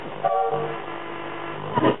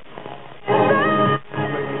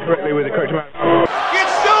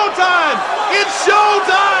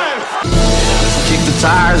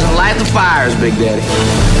tires and light the fires, Big Daddy.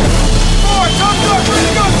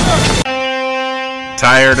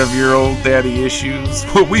 Tired of your old daddy issues?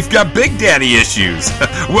 Well, we've got big daddy issues.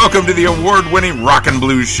 Welcome to the award-winning Rock and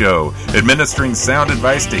Blues Show, administering sound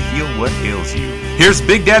advice to heal what ails you. Here's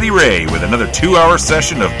Big Daddy Ray with another 2-hour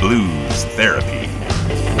session of blues therapy.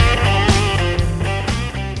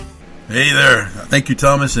 Hey there. Thank you,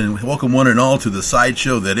 Thomas, and welcome one and all to the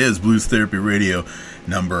sideshow that is Blues Therapy Radio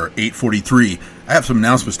number 843. I have some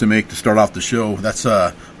announcements to make to start off the show. That's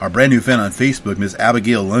our brand new fan on Facebook, Ms.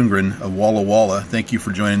 Abigail Lundgren of Walla Walla. Thank you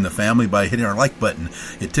for joining the family by hitting our like button.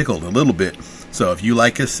 It tickled a little bit. So if you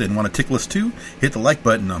like us and want to tickle us too, hit the like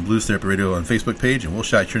button on Blues Therapy Radio on Facebook page, and we'll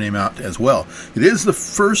shout your name out as well. It is the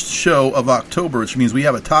first show of October, which means we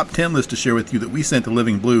have a top 10 list to share with you that we sent to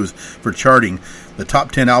Living Blues for charting. The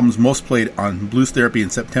top 10 albums most played on Blues Therapy in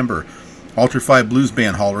September. Alter 5 Blues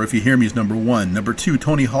Band, Holler If You Hear Me is number 1. Number 2,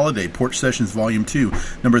 Tony Holiday, Porch Sessions Volume 2.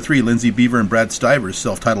 Number 3, Lindsey Beaver and Brad Stiver's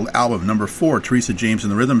self-titled album. Number 4, Teresa James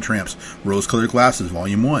and the Rhythm Tramps, Rose-Colored Glasses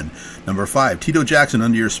Volume 1. Number 5, Tito Jackson,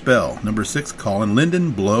 Under Your Spell. Number 6, Colin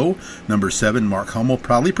Linden, Blow. Number 7, Mark Hummel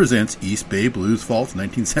proudly presents East Bay Blues Vaults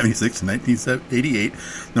 1976 and 1988.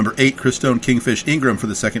 Number 8, Chris Stone, Kingfish Ingram for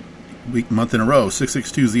the second month in a row.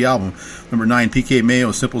 662 is the album. Number 9, PK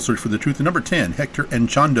Mayo, Simple Search for the Truth. And number 10, Hector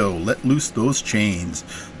Enchando, Let Loose Those Chains.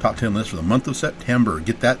 Top 10 list for the month of September.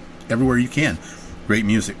 Get that everywhere you can. Great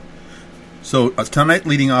music. So tonight,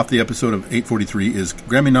 leading off the episode of 843, is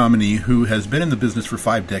Grammy nominee who has been in the business for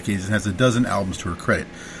 5 decades and has a dozen albums to her credit.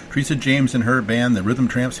 Teresa James and her band, the Rhythm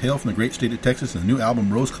Tramps, hail from the great state of Texas, and the new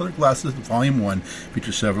album, Rose-Colored Glasses, Volume 1,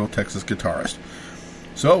 features several Texas guitarists.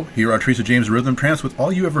 So, here are Teresa James' Rhythm Tramps with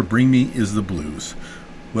All You Ever Bring Me Is the Blues.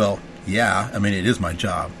 Well, yeah, I mean, it is my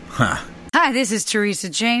job. Ha! Hi, this is Teresa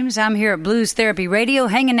James. I'm here at Blues Therapy Radio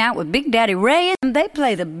hanging out with Big Daddy Ray, and they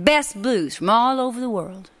play the best blues from all over the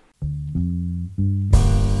world.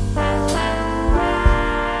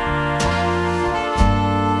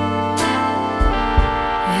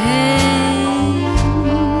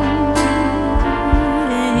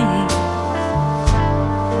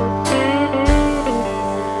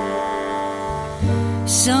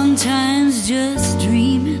 Sometimes just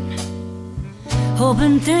dreaming,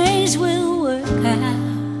 hoping things will work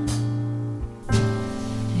out,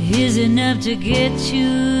 is enough to get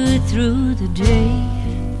you through the day.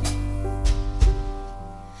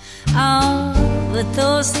 Oh, but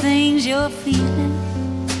those things you're feeling,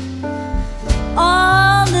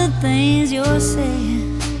 all the things you're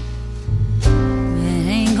saying, it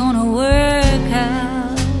ain't gonna work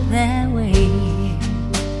out that way.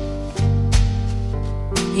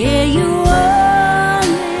 Yeah, you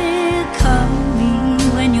only call me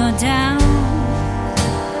when you're down.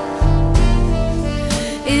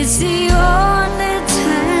 It's the only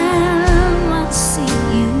time I see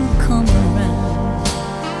you come around.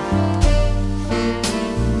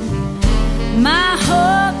 My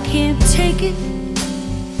heart can't take it,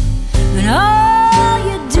 and all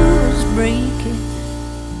you do is break it.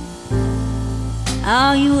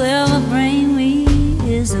 All you ever bring me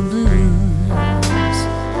is the blues.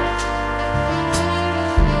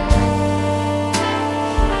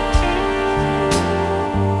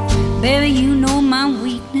 Baby, you know my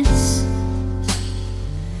weakness.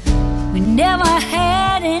 We never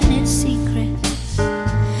had any secrets,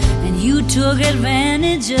 and you took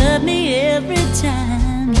advantage of me every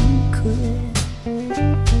time you could.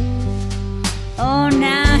 Oh,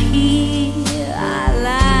 now here I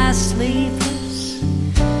lie sleepless,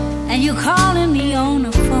 and you're calling me on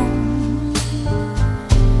the phone.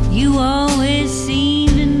 You always seem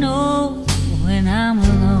to know when I'm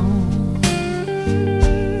alone.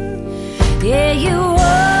 Yeah, you only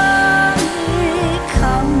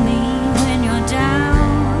call me when you're down.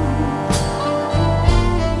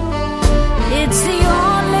 It's the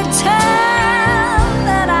only time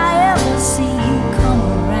that I ever see you come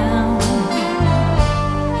around.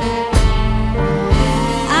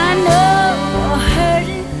 I know you're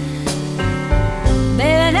hurting,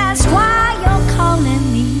 baby, that's why you're calling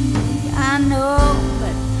me. I know,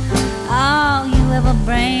 but all you ever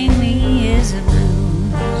bring me is a blues.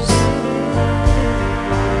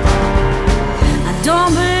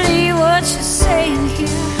 Don't believe what you're saying here.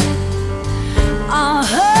 All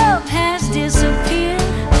hope has disappeared,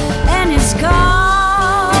 and it's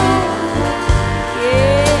gone.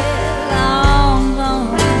 Yeah, long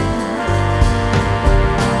gone.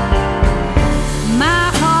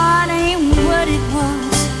 My heart ain't what it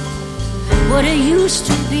was, what it used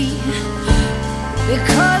to be,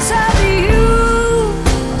 because of you.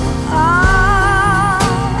 Oh,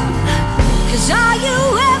 'cause all you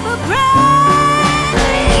ever bring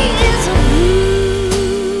is a blues.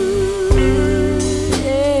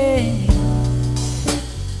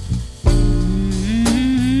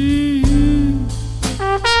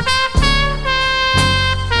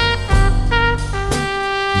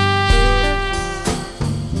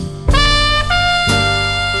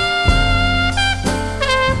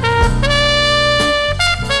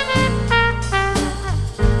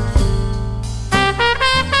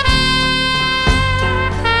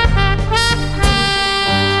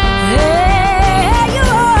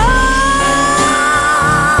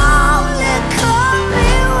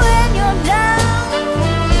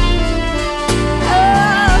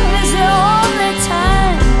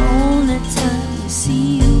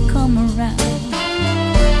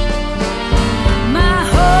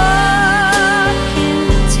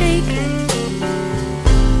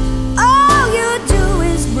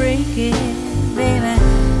 it, baby.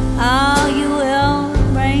 All you will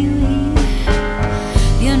bring me.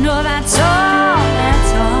 You know that's all,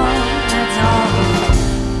 that's all, that's all.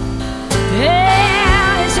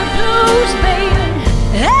 Yeah, it's a blues, baby.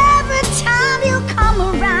 Every time you come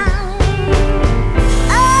around,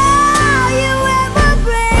 all you ever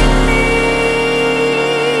bring me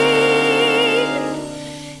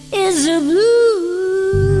is a blues.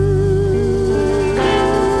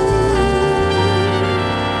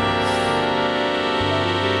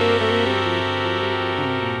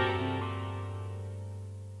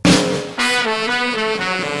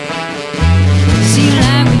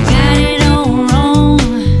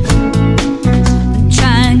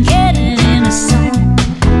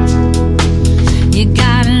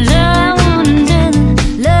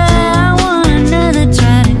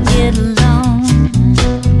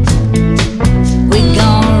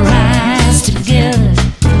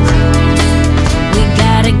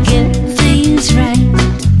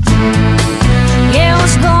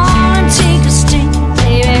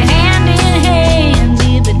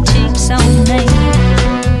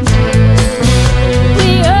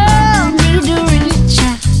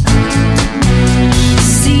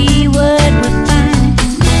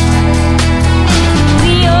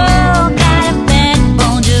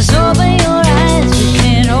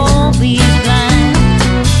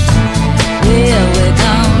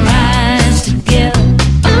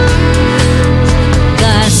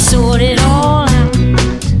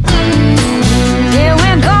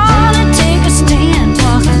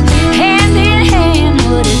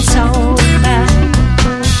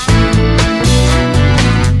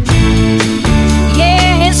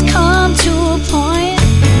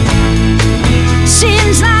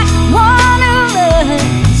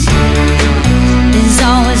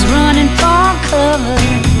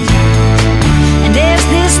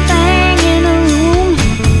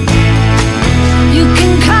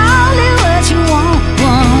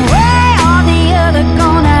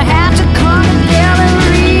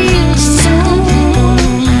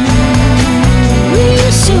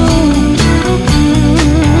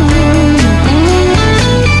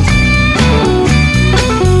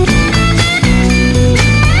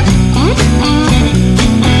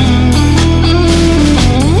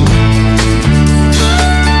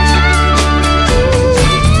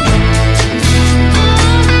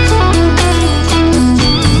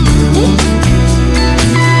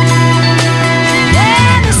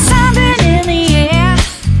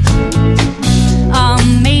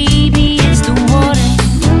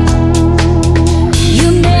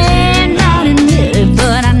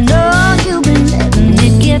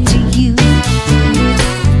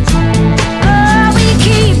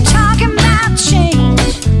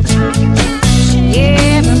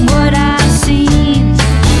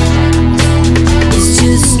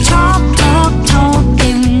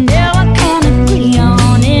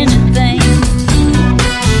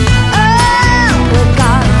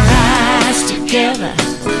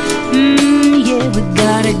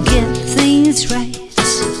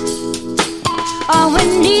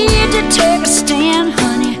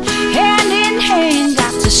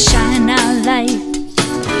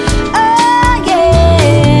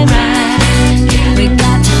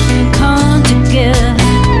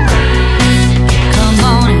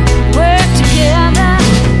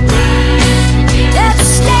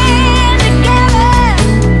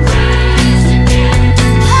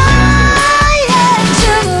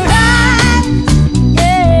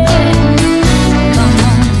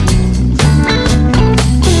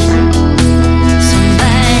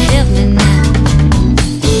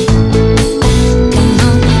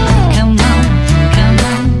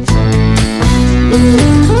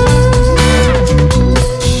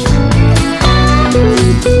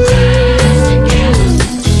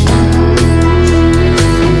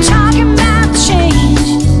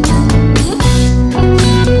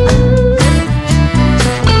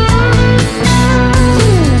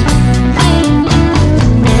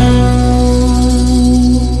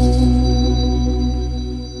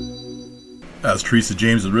 Teresa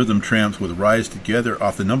James' Rhythm Tramps with Rise Together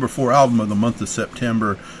off the number 4 album of the month of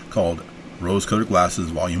September called Rose-Colored Glasses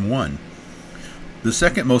Volume 1. The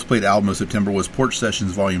second most played album of September was Porch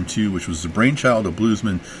Sessions Volume 2, which was the brainchild of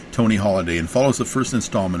bluesman Tony Holiday and follows the first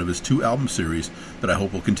installment of his 2-album series that I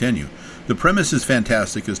hope will continue. The premise is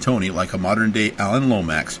fantastic as Tony, like a modern-day Alan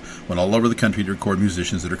Lomax, went all over the country to record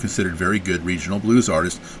musicians that are considered very good regional blues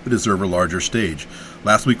artists but deserve a larger stage.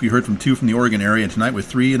 Last week we heard from 2 from the Oregon area, and tonight with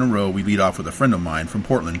 3 in a row we lead off with a friend of mine from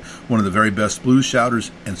Portland, one of the very best blues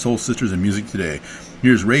shouters and soul sisters in music today.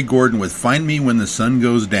 Here's Ray Gordon with Find Me When the Sun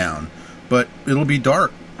Goes Down. But it'll be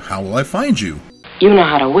dark. How will I find you? You know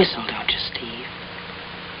how to whistle,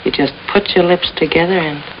 You just put your lips together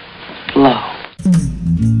and blow.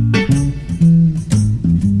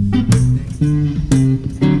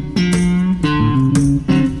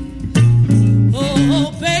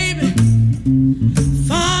 Oh, baby,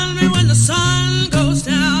 find me when the sun goes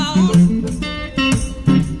down.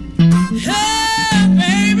 Hey,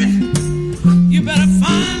 baby, you better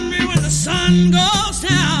find me when the sun goes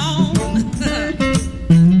down.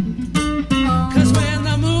 'Cause when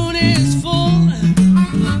the moon is full,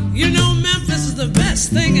 you know Memphis is the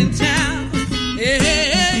best thing in town.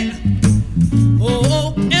 Hey,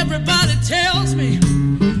 oh, everybody tells me,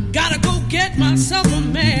 gotta go get myself a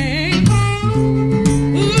man.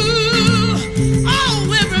 Ooh,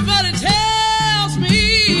 oh, everybody tells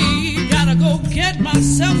me, gotta go get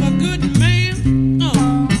myself a good man.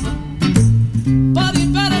 Oh, but he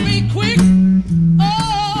better be quick,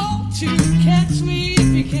 oh, to catch me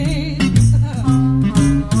if he can.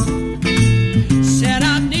 Said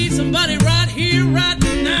I need somebody right here, right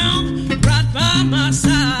now, right by my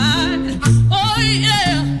side. Oh,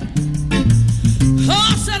 yeah.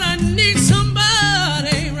 Oh, said I need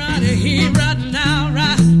somebody right here, right now,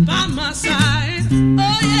 right by my side.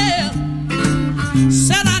 Oh, yeah.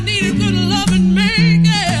 Said I need a good loving man,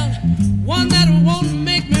 yeah. One that won't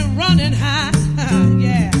make me run and hide.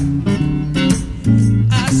 Yeah.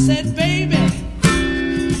 I said, baby,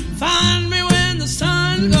 find me when the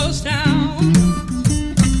sun goes down.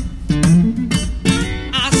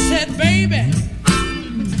 I said, baby,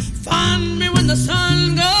 find me when the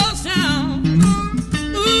sun goes down.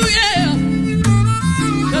 Ooh, yeah.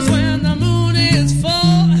 'Cause when the moon is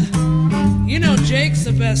full, you know Jake's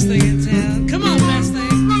the best thing in town. Come on, best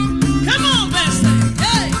thing. Come on, best thing.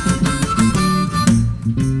 Hey.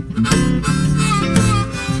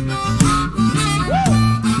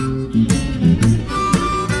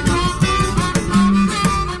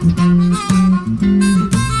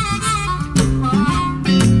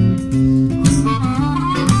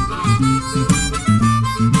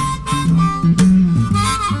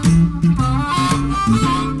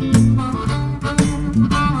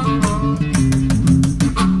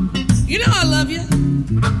 You know I love you,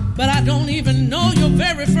 but I don't even know your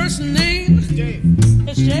very first name. It's Jake.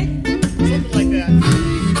 It's Jake? Something like that.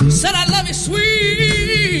 Said I love you,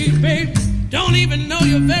 sweet babe. Don't even know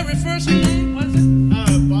your very first name. What is it?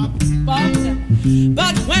 Bob. Bob. Yeah.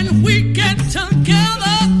 But when we get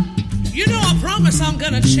together, you know I promise I'm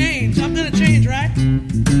gonna change. I'm gonna change, right?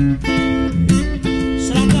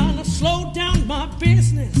 So I'm gonna slow down my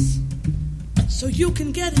business so you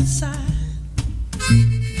can get inside.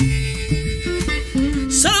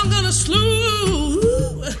 So I'm gonna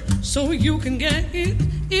slow so you can get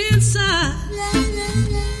inside.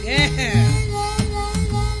 Yeah.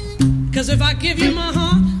 'Cause if I give you my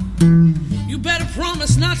heart, you better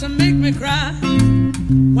promise not to make me cry.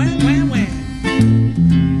 When.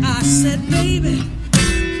 I said, baby,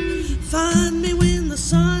 find me when the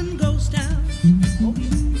sun goes down. Oh,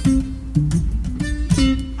 yeah.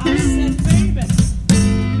 I said, baby,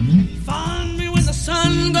 find me when the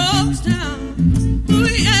sun goes down. Ooh,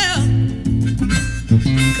 yeah.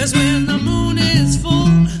 'Cause when the moon is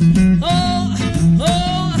full, oh,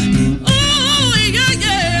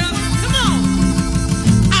 yeah. Come on.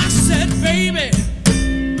 I said, baby,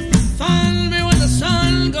 find me when the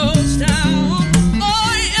sun goes down.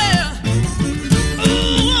 Oh, yeah.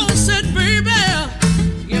 Oh, I said, baby,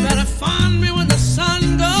 you better find me when the sun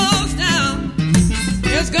goes down.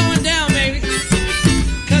 It's going down, baby.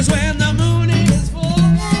 'Cause when the moon is full,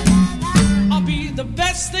 I'll be the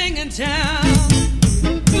best thing in town.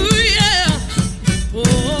 Ooh, yeah. Oh,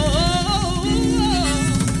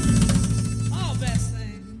 best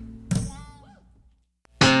thing.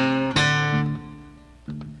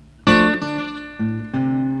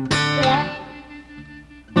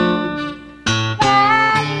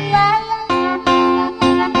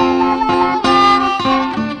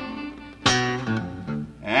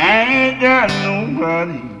 I ain't got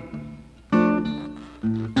nobody.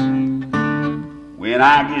 When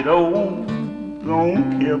I get old,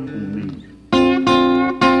 don't care for me.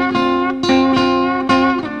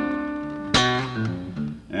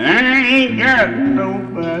 I ain't got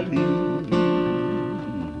nobody.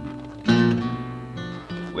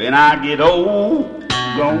 When I get old,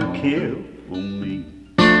 don't care for me.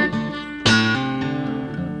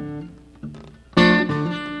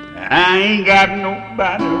 I ain't got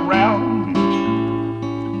nobody around me.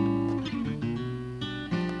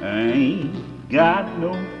 I ain't got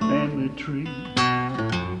no family tree.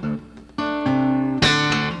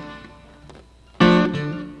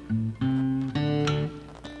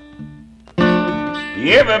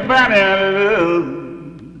 Everybody I love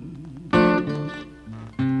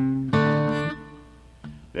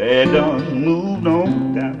They done moved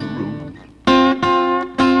on down the road.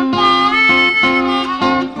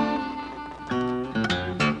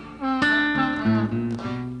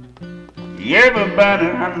 Everybody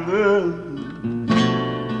I love,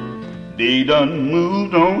 they done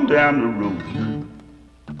moved on down the road.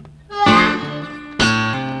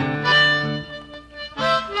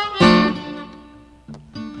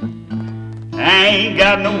 I ain't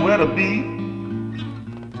got nowhere to be.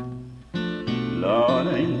 Lord,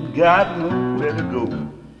 I ain't got nowhere to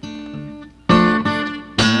go.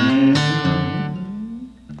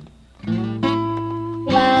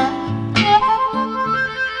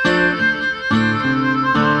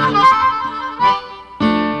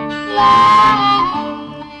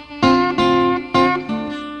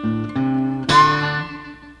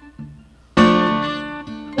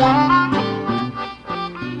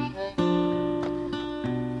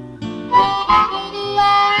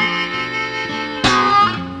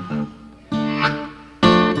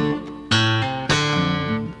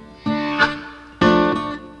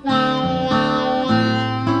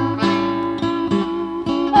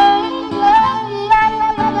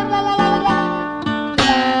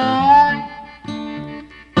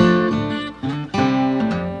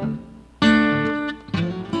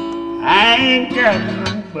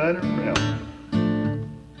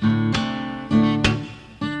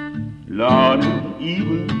 Lord,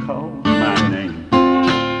 even call my name.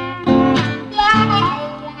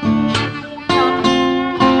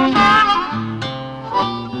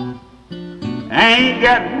 I ain't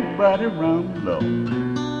got nobody around, Lord,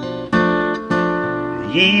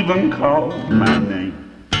 even call my name.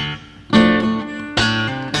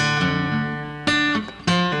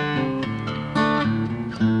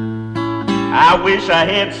 I wish I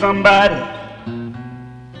had somebody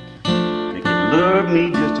that could love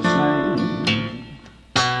me just the same.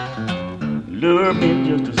 Love me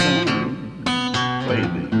just the same. Play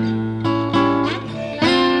me.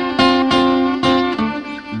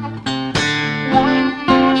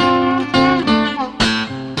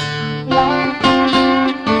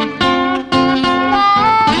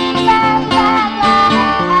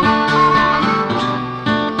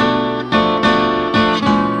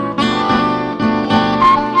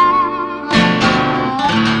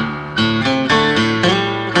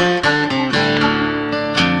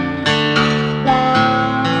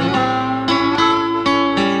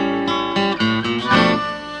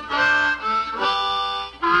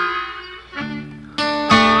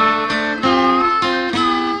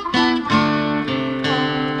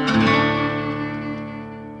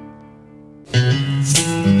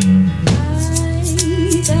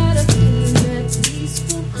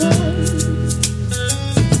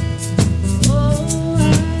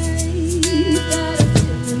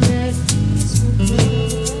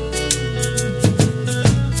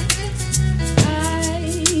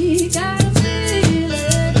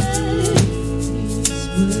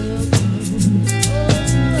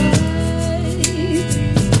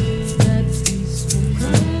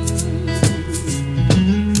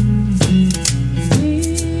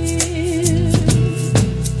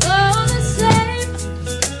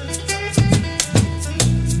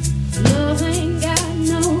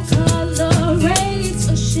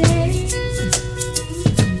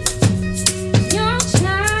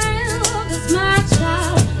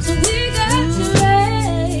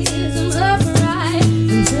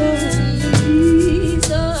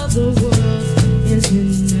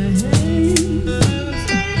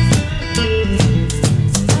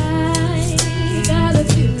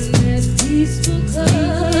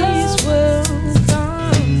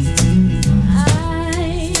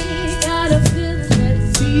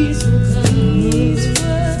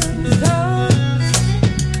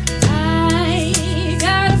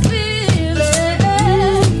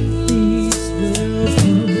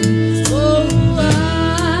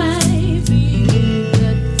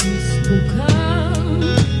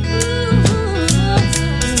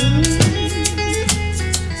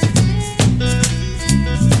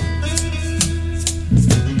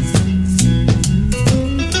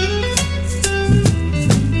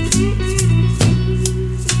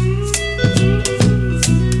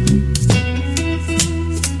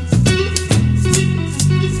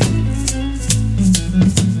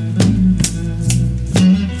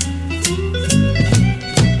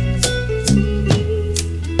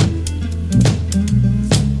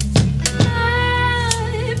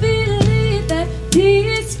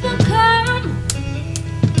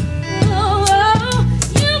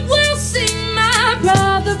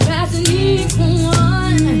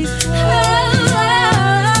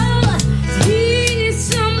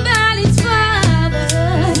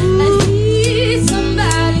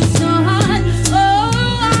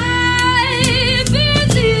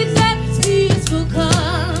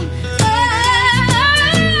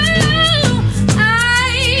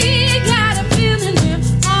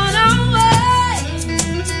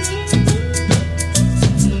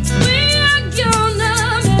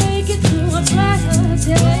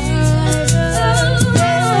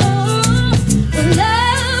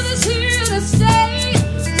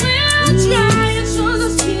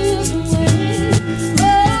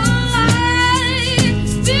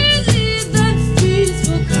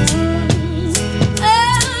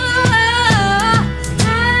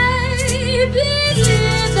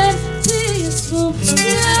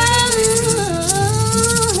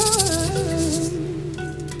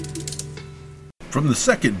 from the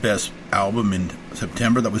second best album in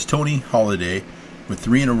September, that was Tony Holiday with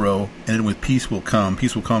 3 in a row, and then with Peace Will Come.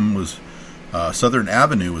 Peace Will Come was Southern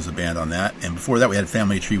Avenue was the band on that, and before that we had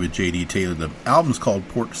Family Tree with J.D. Taylor. The album's called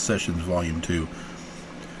Port Sessions Volume 2.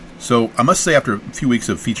 So I must say, after a few weeks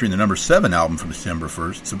of featuring the number 7 album from September,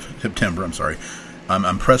 I'm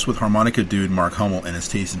impressed with harmonica dude Mark Hummel and his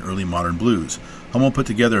taste in early modern blues. Hummel put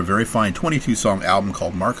together a very fine 22-song album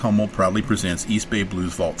called Mark Hummel Proudly Presents East Bay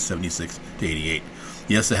Blues Vault 76 to 88.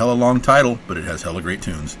 Yes, a hella long title, but it has hella great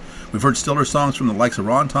tunes. We've heard stellar songs from the likes of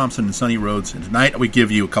Ron Thompson and Sonny Rhodes, and tonight we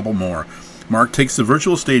give you a couple more. Mark takes the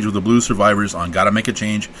virtual stage with the Blues Survivors on Gotta Make a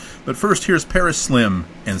Change, but first here's Paris Slim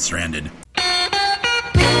and Stranded.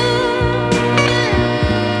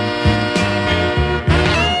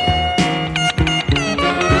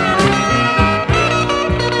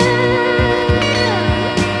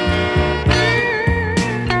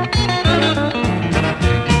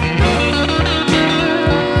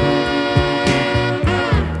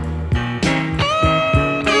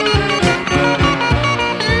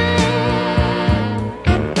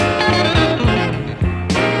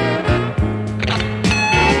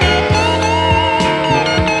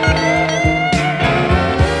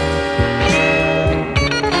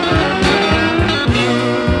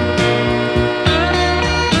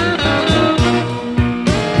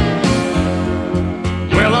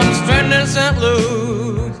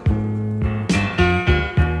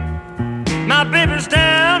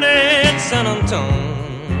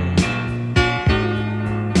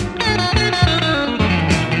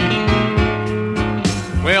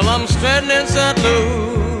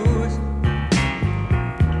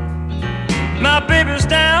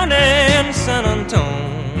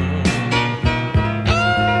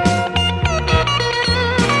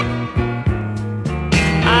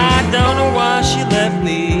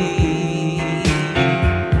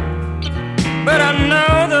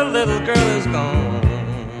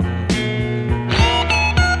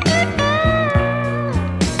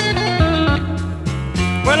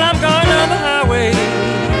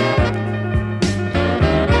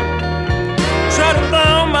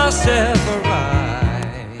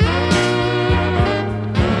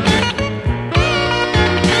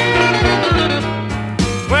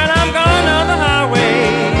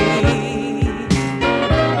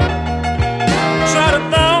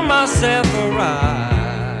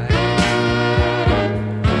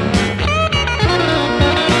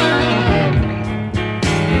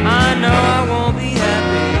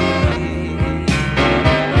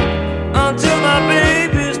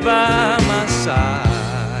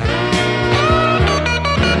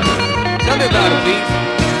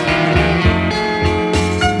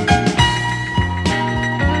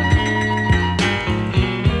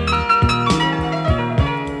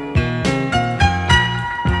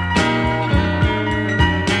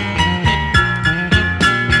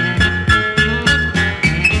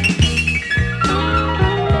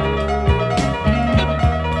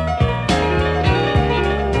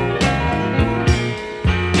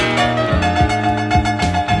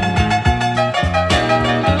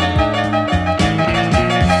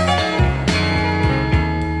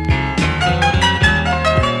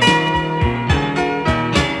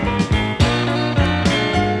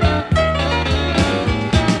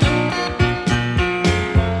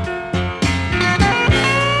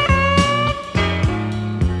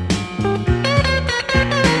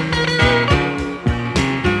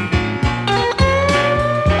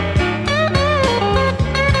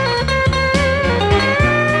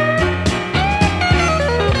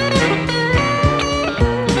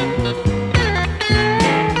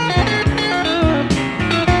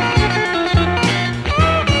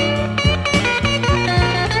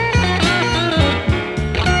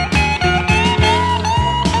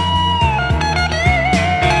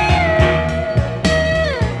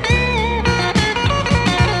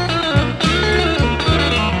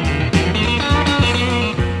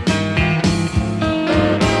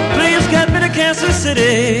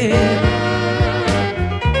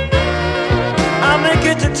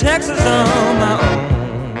 Texas on my own.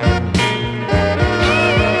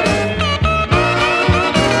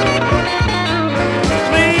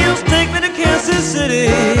 Please take me to Kansas City.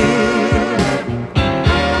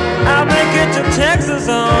 I'll make it to Texas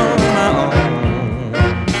on my own.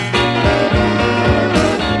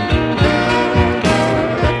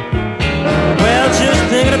 Well, just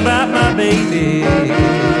thinking about my baby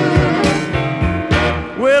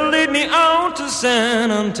will lead me on to San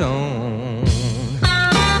Antonio.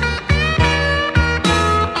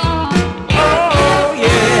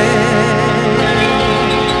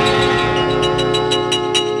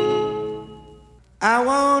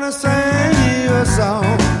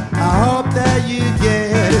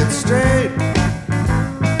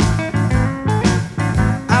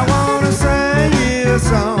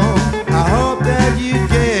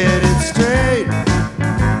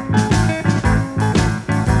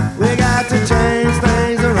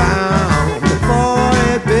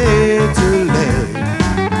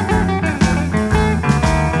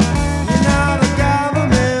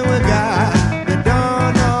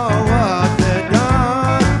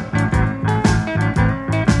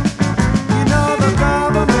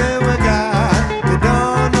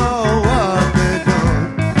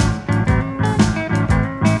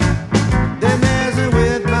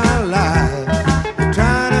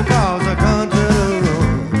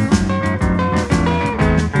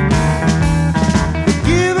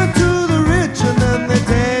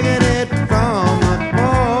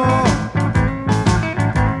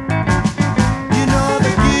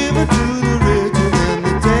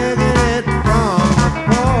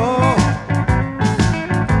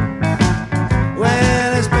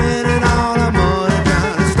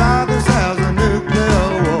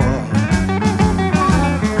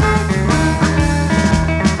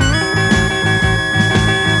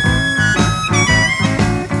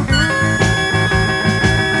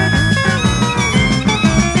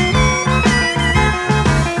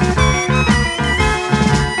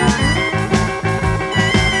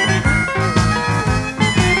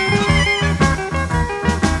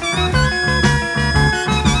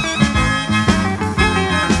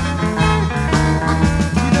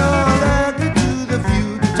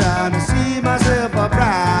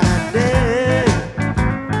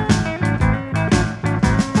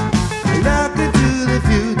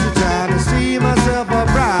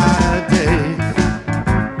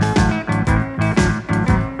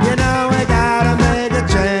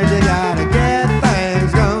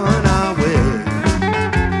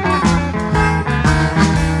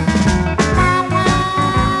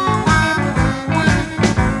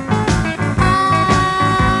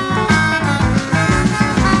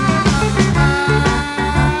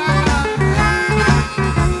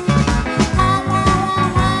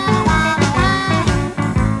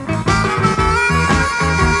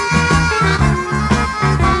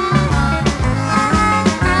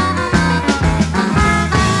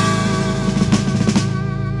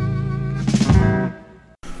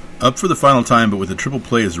 Up for the final time, but with a triple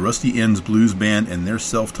play, is Rusty N's Blues Band and their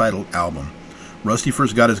self-titled album. Rusty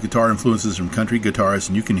first got his guitar influences from country guitarists,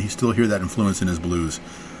 and you can still hear that influence in his blues.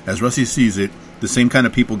 As Rusty sees it, the same kind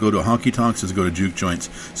of people go to honky-tonks as go to juke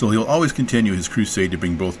joints, so he'll always continue his crusade to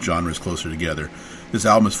bring both genres closer together. This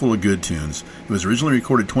album is full of good tunes. It was originally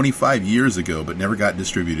recorded 25 years ago, but never got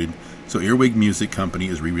distributed, so Earwig Music Company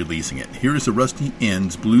is re-releasing it. Here is the Rusty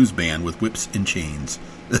N's Blues Band with Whips and Chains.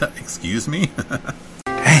 Excuse me?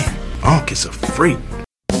 Hey, Onk is a freak.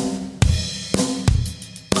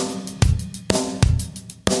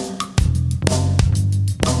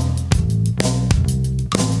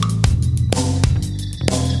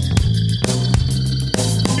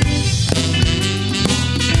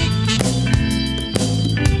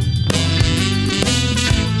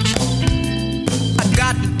 I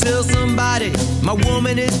got to tell somebody my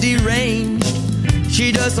woman is deranged.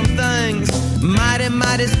 She does some things mighty,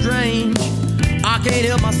 mighty strange. I can't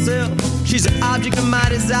help myself, she's an object of my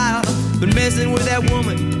desire. But messing with that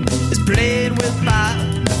woman is playing with fire.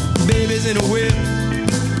 Baby's in a whip,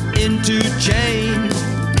 into chains.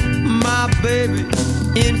 My baby,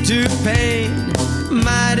 into pain.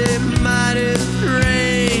 Mighty, mighty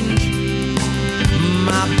strange.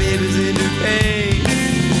 My baby's into pain.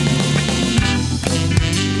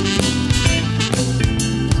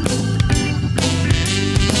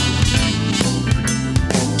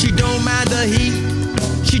 She don't mind the heat,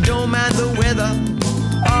 she don't mind the weather.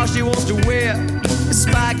 All she wants to wear is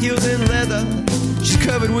spike heels and leather. She's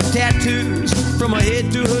covered with tattoos from her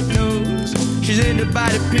head to her toes. She's into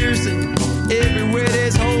body piercing, everywhere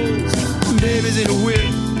there's holes. Baby's in a whip,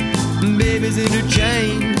 baby's into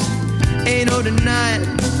chains. Ain't no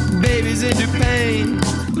denying, baby's into pain.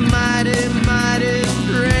 Mighty, mighty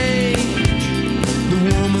strange. The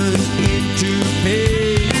woman's into pain.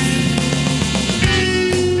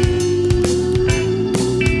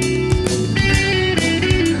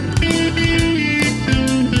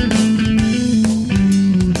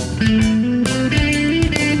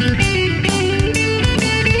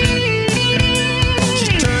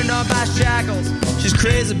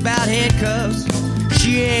 Crazy about handcuffs.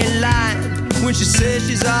 She ain't lying when she says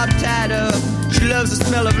she's all tied up. She loves the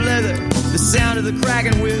smell of leather, the sound of the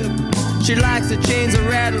cracking whip. She likes the chains are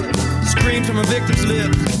rattling, screams from her victim's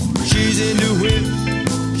lips. She's into whips,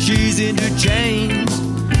 she's into chains.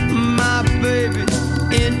 My baby,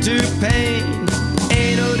 into pain.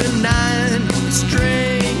 Ain't no denying,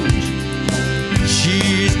 strange.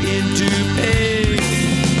 She's into pain.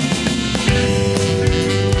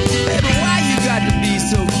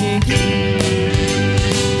 So kinky.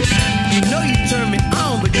 You know you turn me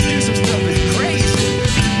on, but you do some stuff that's crazy.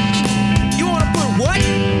 You wanna put what?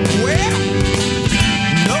 Where?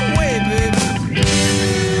 No way, baby.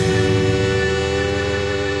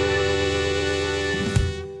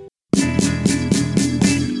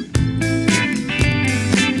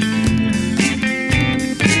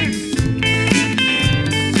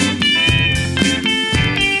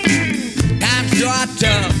 Times so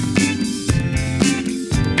tough.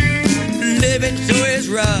 Living so is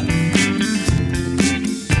rough.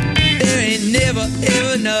 There ain't never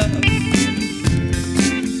ever enough.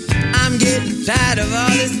 I'm getting tired of all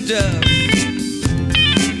this stuff.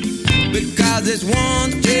 Because it's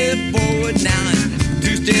one step forward now and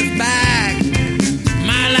two steps back.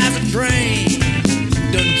 My life's a train,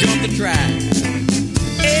 done jump the track.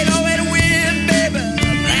 Ain't no way to win, baby,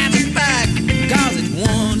 that's a fact. Because it's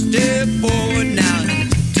one step forward now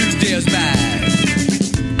and two steps back.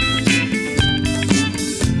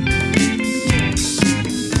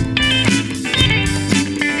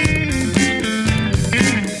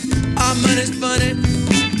 Money's funny,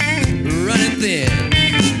 running thin.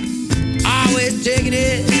 Always taking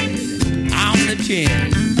it on the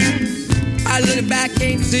chin. I look back,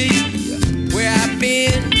 can't see where I've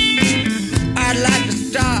been. I'd like to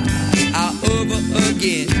start all over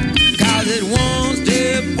again. Cause it's one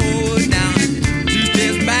step forward now, two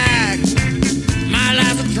steps back. My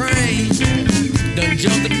life's a train, done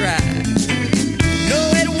jump the track. No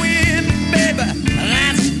way to win, baby,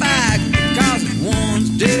 that's a fact. Cause it's one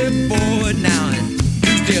step forward now and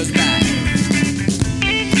two steps back.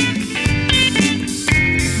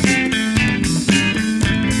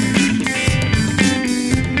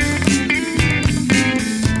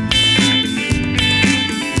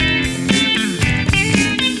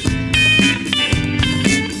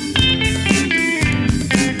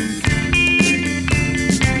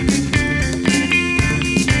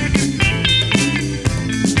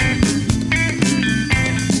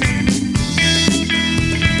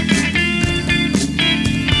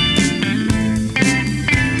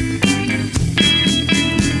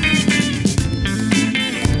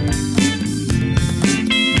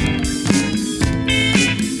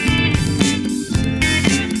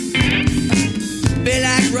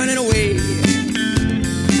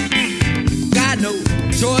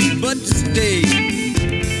 but to stay.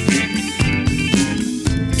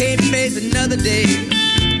 Can't face another day.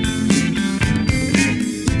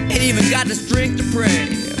 Ain't even got the strength to pray.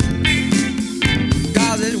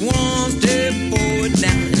 Cause it's one step forward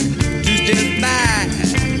now, two steps back.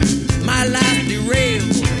 My life's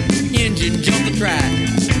derailed, engine jump the track.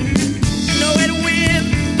 Nowhere to win,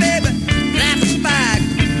 baby, that's a fact.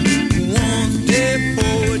 One step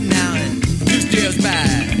forward now and two steps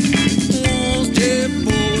back. One step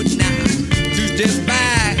forward now, two steps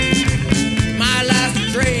back. My life's a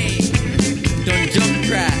train, done jump the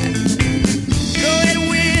track. Nowhere to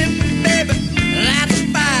win, baby, that's a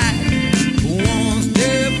fact. One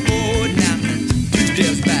step forward now and two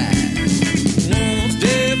steps back. One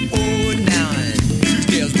step forward now and two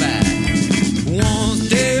steps back. One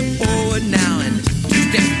step forward now and two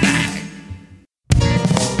steps back.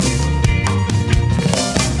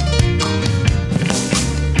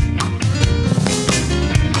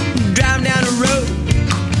 Driving down the road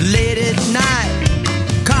late at night,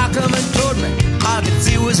 car coming toward me, all I could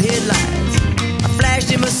see was headlights. I flashed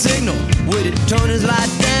him a signal, would it turn his light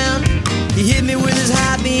down? He hit me with his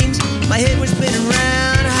high beams, my head was spinning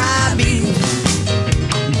round. High beams,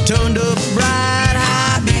 turned up bright.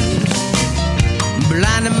 High beams,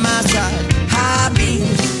 blinding my sight. High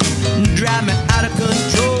beams, drive me out of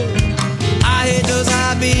control. I hit those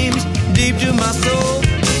high beams deep to my soul.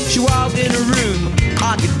 She walked in the room,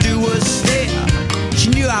 all I could do was stare. She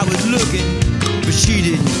knew I was looking, but she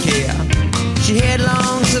didn't care. She had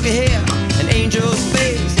long silky hair, an angel's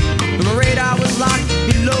face, but my radar was locked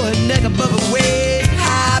below her neck, above her waist.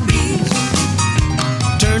 High beams,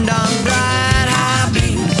 turned on bright. High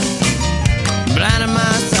beams, blinding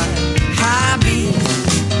my sight. High beams,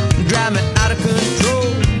 drive me out of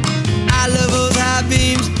control. I love those high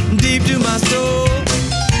beams deep to my soul.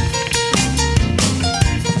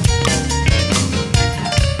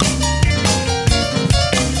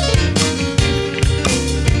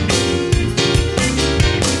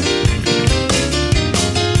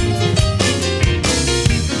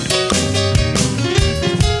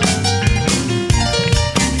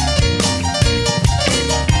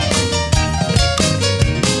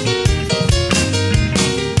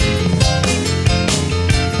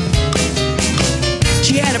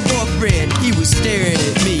 She had a boyfriend, he was staring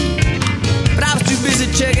at me, but I was too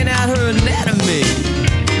busy checking out her anatomy.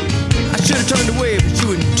 I should have turned away, but she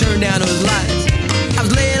wouldn't turn down those lights. I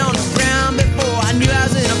was laying on the ground before I knew I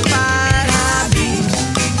was in a fight. High beams,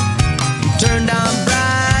 turned on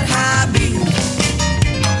bright. High beams,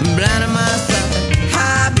 blinding my sight.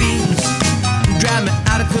 High beams, drive me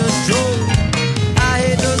out of control. I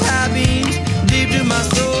hit those high beams deep to my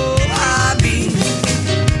soul. High beams,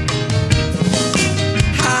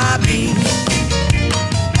 high beams,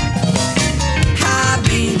 high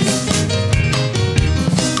beams,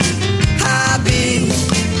 high beams,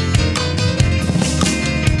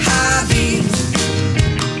 high beams,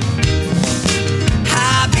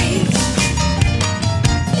 high beams,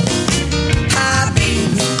 high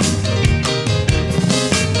beams.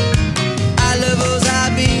 I love those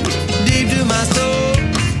high beams deep to my soul.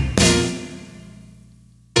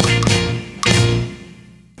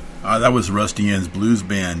 That was Rusty Ann's Blues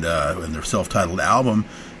Band and their self-titled album.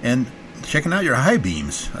 And checking out your high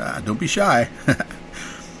beams. Don't be shy.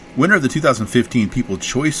 Winner of the 2015 People's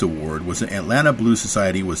Choice Award was the Atlanta Blues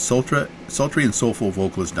Society with sultry and soulful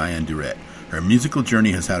vocalist Diane Durrett. Her musical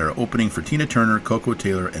journey has had her opening for Tina Turner, Coco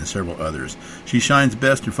Taylor, and several others. She shines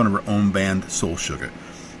best in front of her own band, Soul Sugar.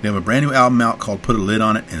 They have a brand new album out called Put a Lid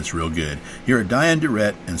on It, and it's real good. Here are Diane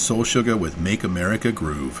Durrett and Soul Sugar with Make America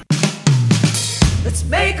Groove. Let's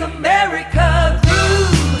make America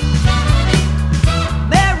groove.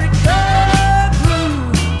 America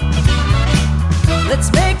groove.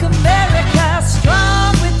 Let's make America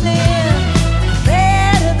strong within,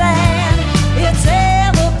 better than it's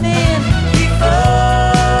ever been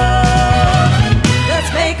before.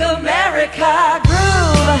 Let's make America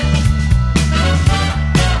groove.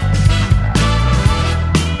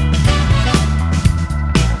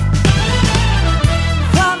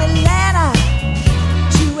 From Atlanta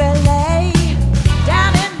to LA,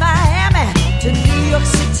 down in Miami to New York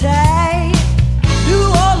City, New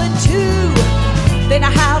Orleans too, they know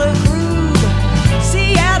how to groove.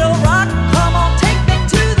 Seattle rock, come on, take me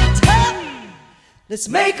to the top. Let's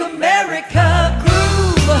make America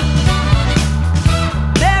groove.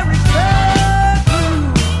 America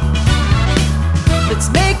groove. Let's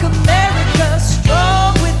make America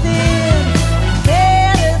strong within,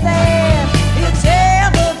 better than it's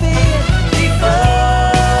ever been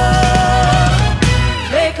before.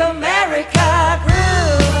 Make America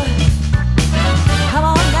groove. Come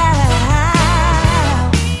on now.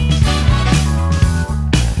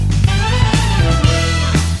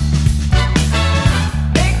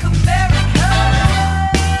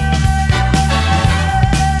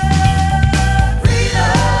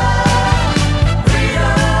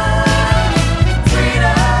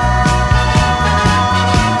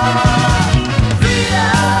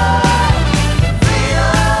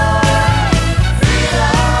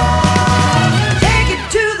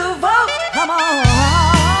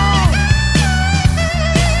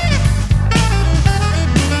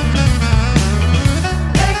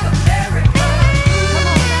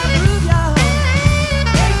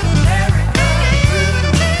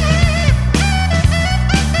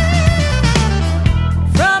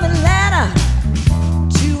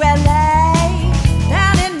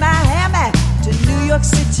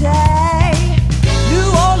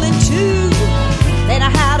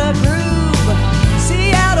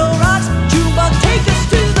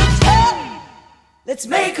 Let's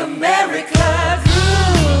make America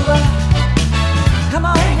groove. Come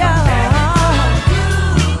on, y'all.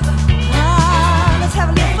 Let's have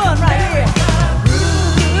a little fun right here.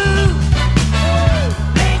 Groove.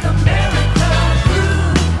 Make America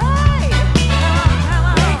groove. Hey, come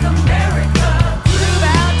on. Make America groove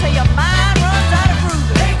out till your mind runs out of groove.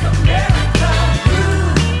 Make America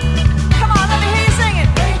groove. Come on, let me hear you sing it.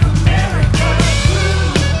 Make America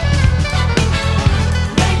groove.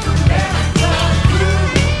 Make America groove.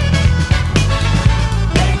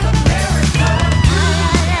 Make America groove.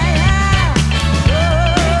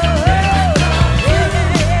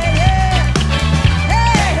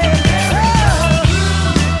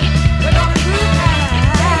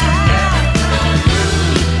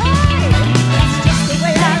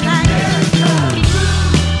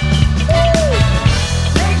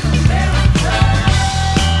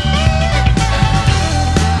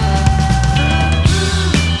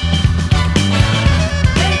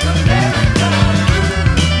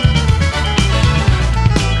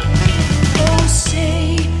 Oh,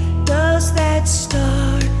 say, does that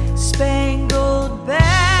star-spangled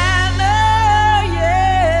banner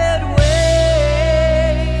yet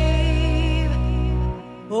wave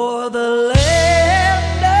o'er the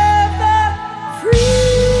land of the free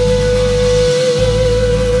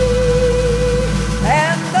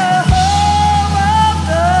and the home of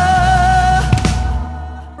the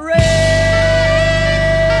brave?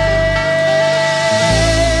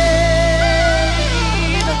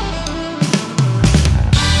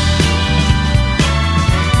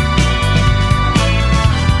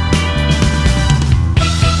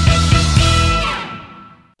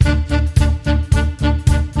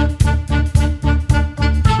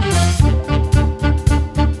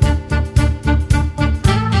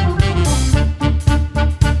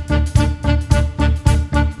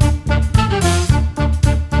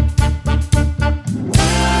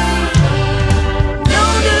 No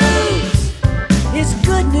news is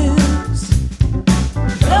good news.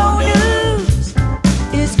 No news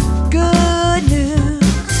is good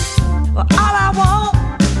news. Well, all I want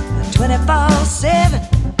 24/7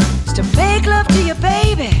 is to make love to your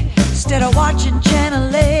baby instead of watching Channel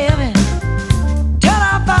 11. Turn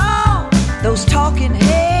off all those talking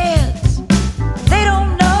heads. They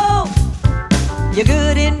don't know you're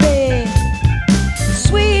good in bed.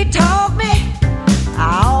 Sweet talk me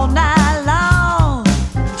all night long.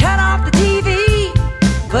 Turn off the TV,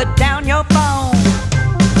 put down your phone.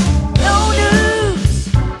 No news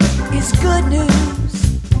is good news.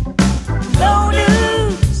 No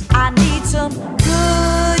news, I need some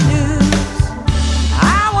good news.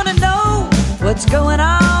 I wanna know what's going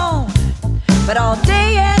on, but all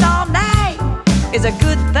day and all night is a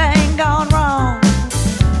good thing gone wrong.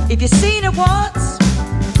 If you've seen it once,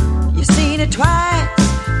 you've seen it twice.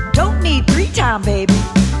 Don't need 3 times, baby.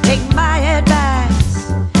 Take my advice.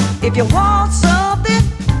 If you want something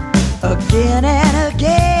again and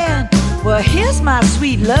again, well, here's my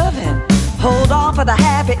sweet loving. Hold on for the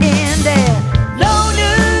happy ending. No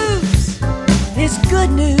news is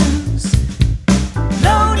good news.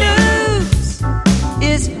 No news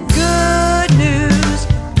is good news.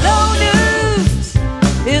 No news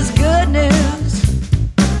is good news.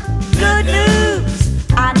 Good news,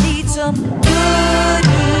 I need some good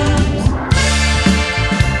news.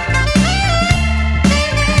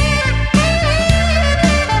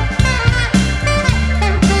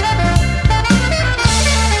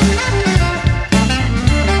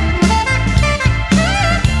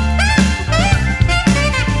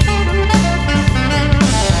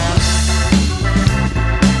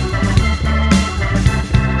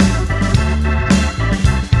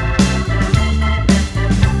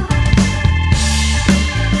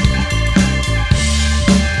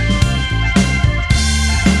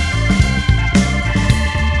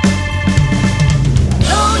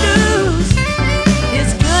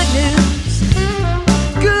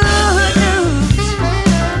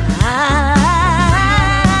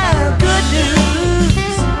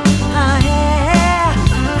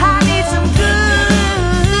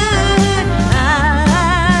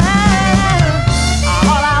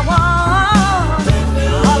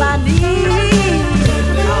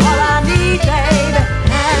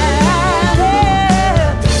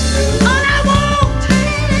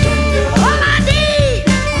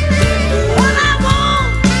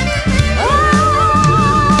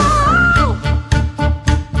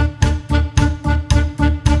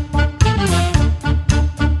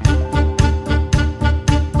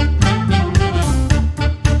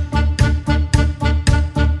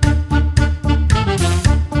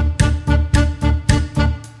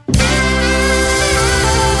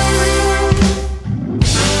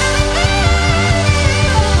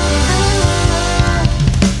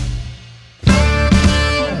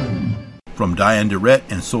 from Diane Durrett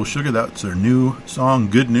and Soul Sugar. That's their new song,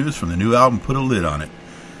 Good News, from the new album, Put a Lid on It.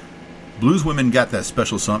 Blues women got that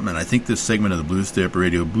special something, and I think this segment of the Blues Therapy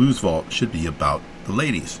Radio Blues Vault should be about the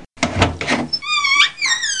ladies.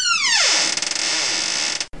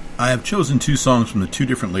 I have chosen two songs from the two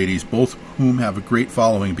different ladies, both whom have a great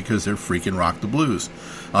following because they're freaking rock the blues.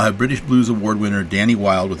 I'll have British Blues Award winner Danny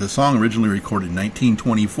Wilde with a song originally recorded in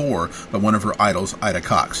 1924 by one of her idols, Ida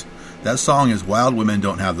Cox. That song is Wild Women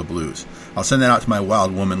Don't Have the Blues. I'll send that out to my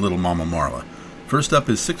wild woman, Little Mama Marla. First up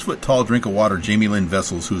is 6-foot-tall drink of water Jamie Lynn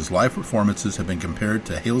Vessels, whose live performances have been compared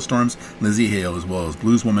to Hailstorm's Lizzie Hale as well as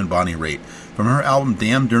blueswoman Bonnie Raitt. From her album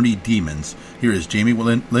Damn Dirty Demons, here is Jamie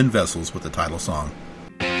Lynn Vessels with the title song.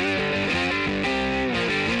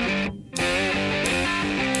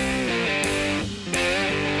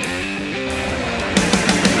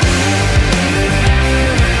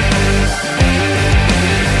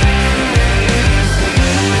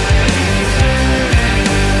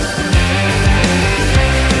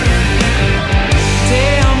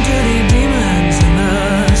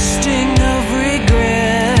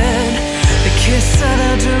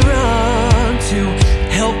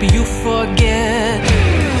 You forget.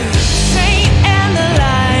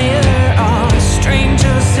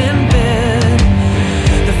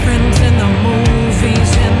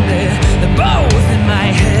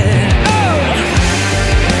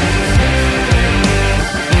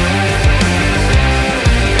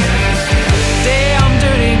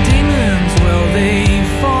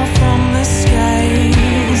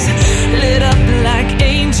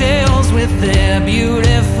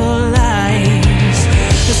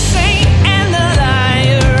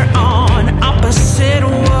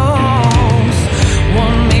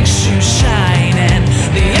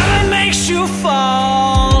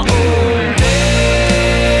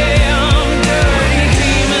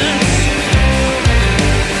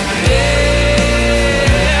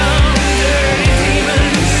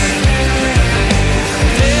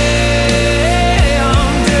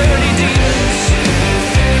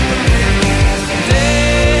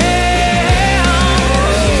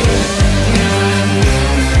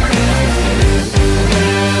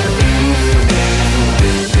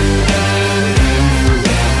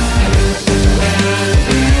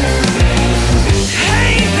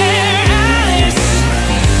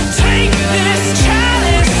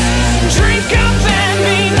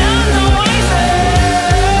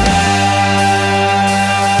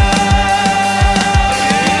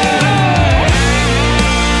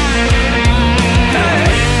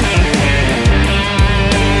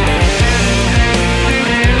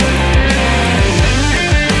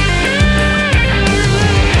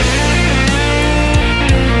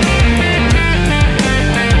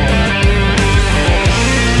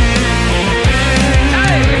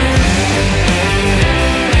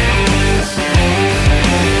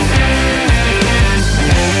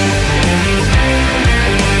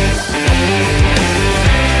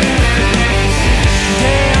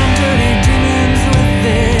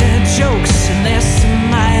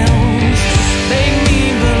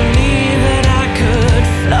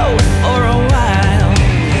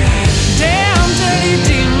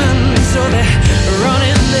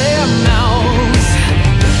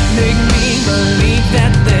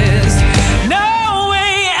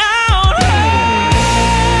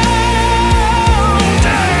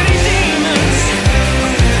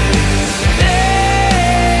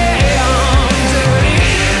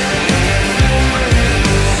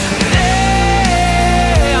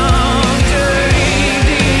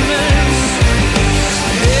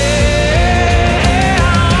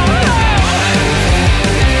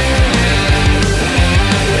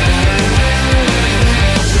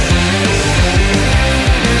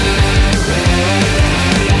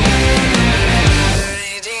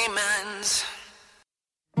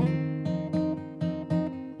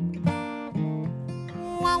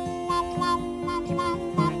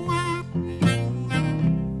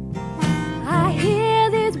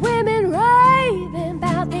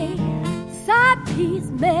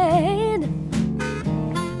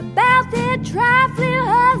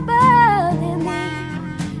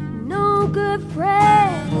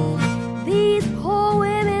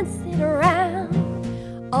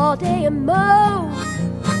 all day and more,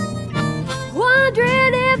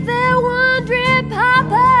 wondering if their wondering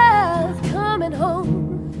papa's coming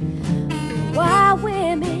home. Why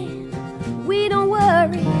women, we don't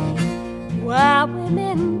worry. Why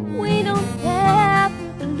women, we don't have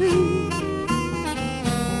the blues.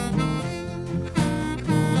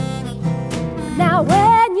 Now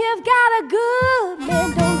when you've got a good man,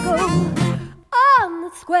 don't go on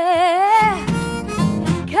the square,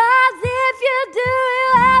 'cause if you do,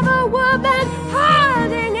 you'll have a woman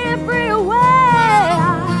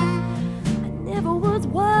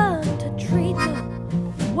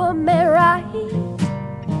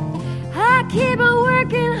keep on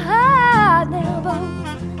working hard now,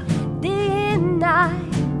 both day and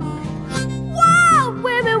night. Wild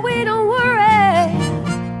women, we don't worry.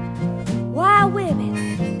 Wild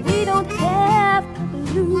women, we don't have the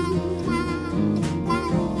blues.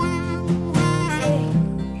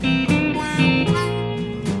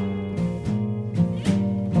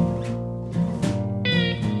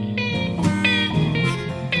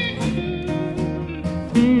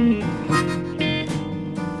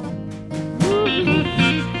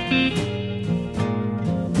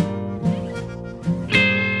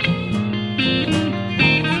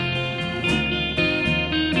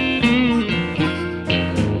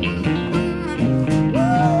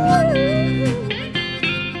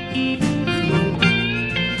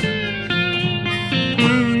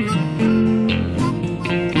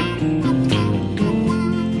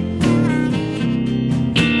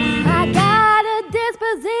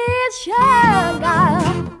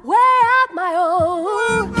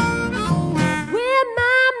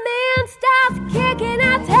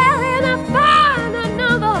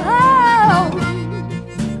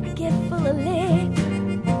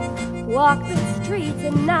 Walk the streets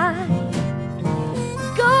at night.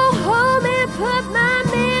 Go home and put my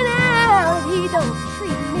man out. He don't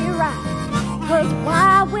treat me right. 'Cause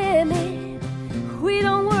wild women, we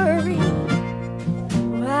don't worry.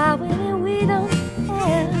 Wild women, we don't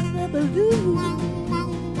have the blues.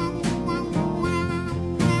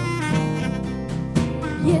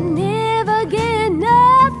 You never get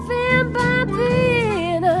nothing by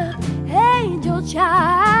being an angel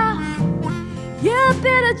child. You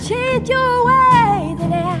better change your ways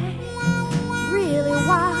and act really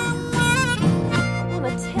wild. I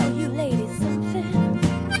wanna tell you ladies something.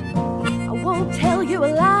 I won't tell you a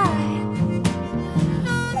lie.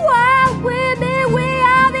 Wild women, we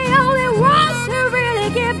are the only ones who really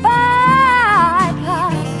get by.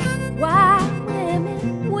 'Cause wild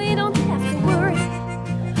women, we don't have to worry.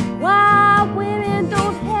 Wild women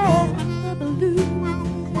don't have the blues.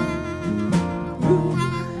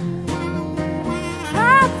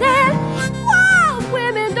 I said, wild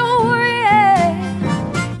women don't worry.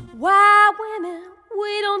 Wild women,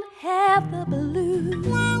 we don't have the blues.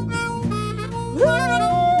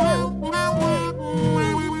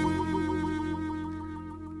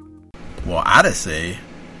 Well, I'd say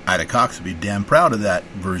Ida Cox would be damn proud of that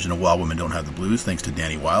version of Wild Women Don't Have the Blues, thanks to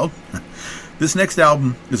Danny Wilde. This next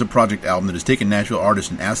album is a project album that has taken Nashville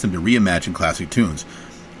artists and asked them to reimagine classic tunes.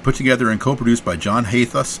 Put together and co-produced by John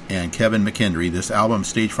Hathus and Kevin McKendry, this album,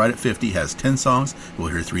 staged right at 50, has 10 songs. We'll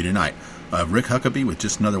hear 3 tonight. Rick Huckabee with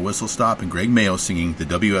Just Another Whistle Stop, and Greg Mayo singing the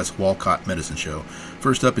W.S. Walcott Medicine Show.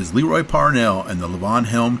 First up is Leroy Parnell and the Levon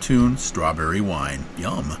Helm tune, Strawberry Wine.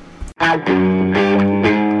 Yum.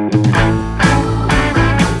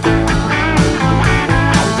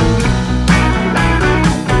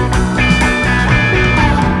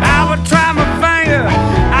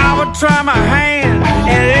 Try my hand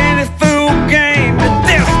at any fool game at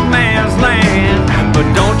this man's land. But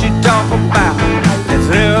don't you talk about this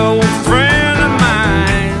old friend of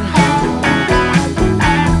mine.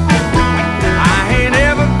 I ain't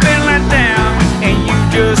ever been let down, and you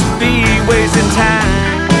just be wasting time.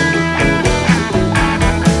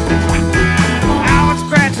 I would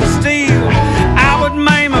scratch the steel, I would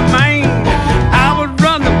maim a main, I would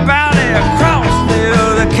run the bounty across the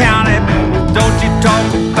other county. Don't you talk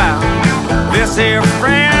about this here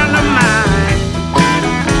friend of mine.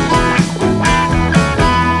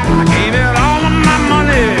 I gave it all of my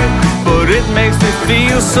money, but it makes me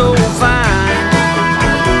feel so fine.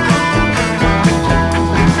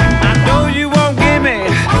 I know you won't give me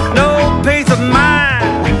no peace of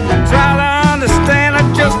mind. Try to understand, I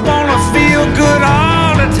just wanna feel good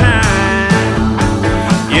all the time.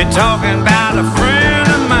 You're talking about a friend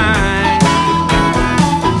of mine.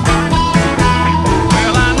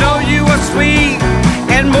 Well, I know you are sweet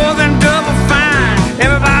and more than double fine.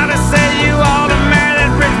 Everybody say you ought to marry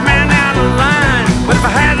that rich man down the line. But if I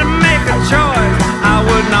had to make a choice, I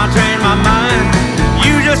would not change my mind.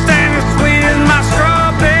 You just ain't as sweet as my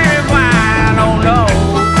strawberry wine. Oh no.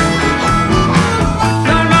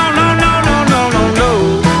 No, no, no, no, no, no, no, no.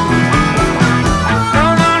 No,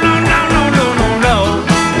 no, no, no, no, no, no, no.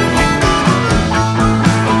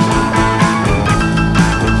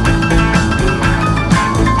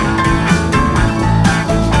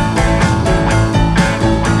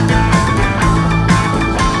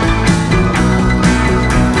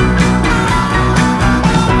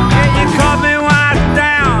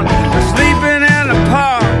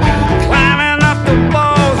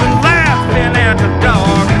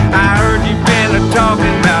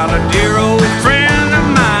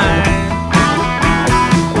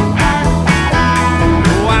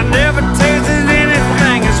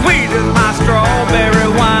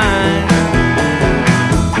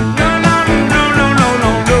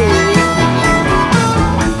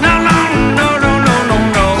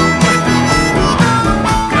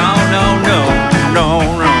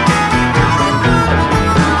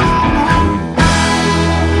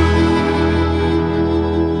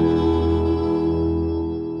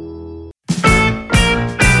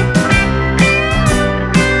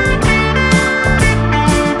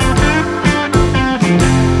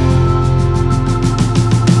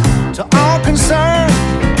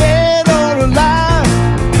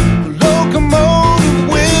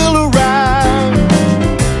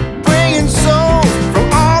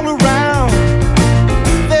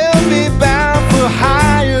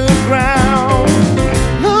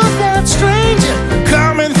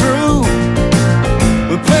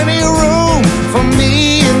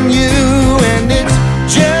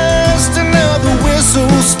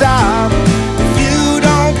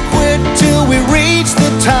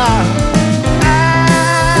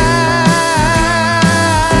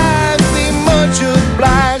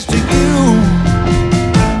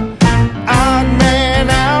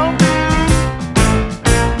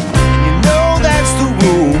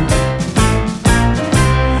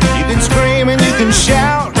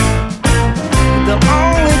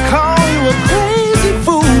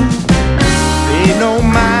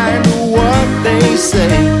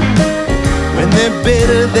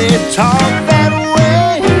 talk that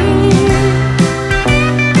way.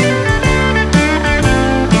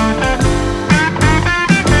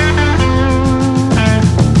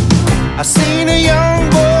 I seen a young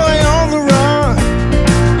boy on the run.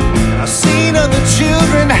 I seen other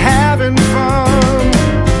children having fun.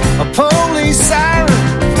 A police siren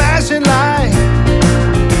flashing light.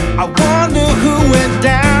 I wonder who went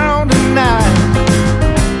down tonight.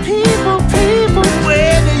 People, people,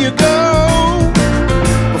 where do you go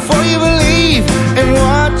before you believe in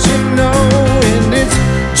what you know? And it's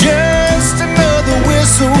just another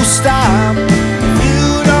whistle stop.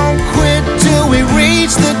 You don't quit till we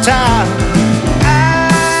reach the top.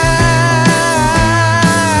 I'd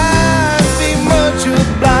be much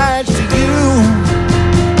obliged to you.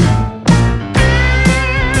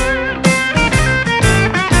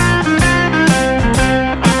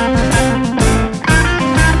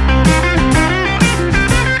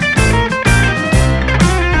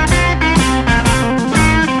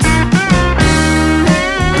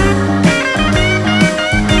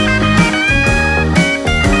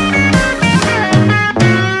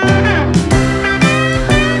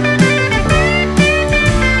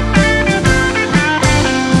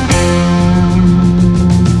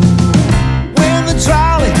 When the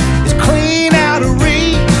trolley is clean out of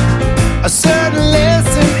reach, a certain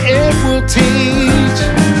lesson it will teach.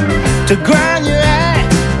 To grind your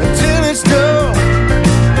axe until it's dull,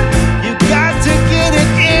 you got to get it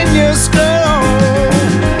in your skull.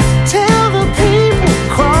 Tell the people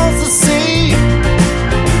across the sea,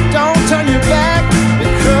 don't turn your back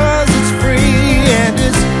because it's free. And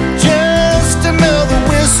it's just another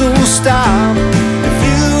whistle stop. If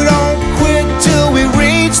you don't quit till we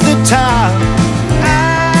reach the top,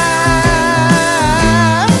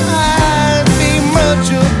 I'd be much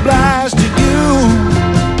obliged to you.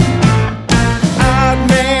 Odd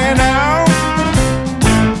man out,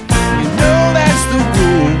 you know that's the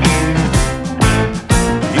rule.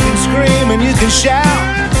 You can scream and you can shout,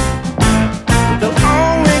 but they'll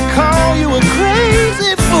only call you a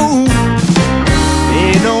crazy fool.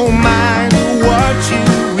 They don't mind what you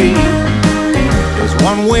read. There's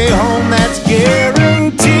one way home that's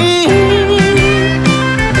guaranteed.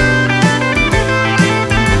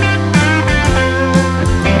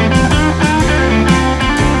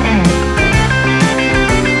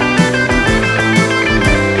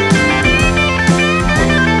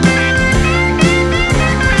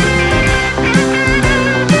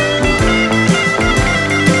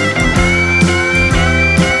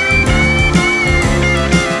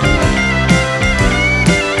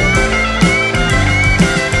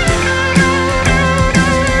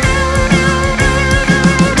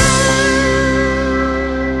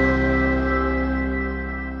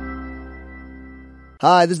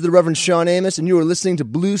 Hi, this is the Reverend Sean Amos, and you are listening to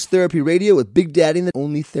Blues Therapy Radio with Big Daddy, the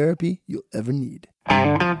only therapy you'll ever need.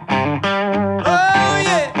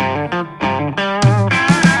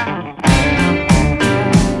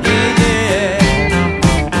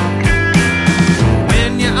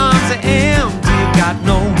 When your arms are empty, you've got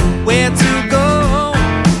nowhere to go.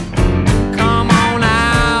 Come on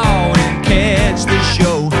out and catch the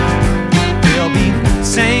show. There'll be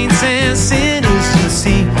saints and sinners, you'll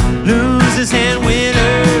see losers and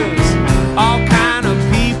winners, all kind of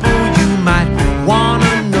people you might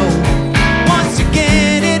wanna know. Once you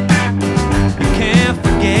get it, you can't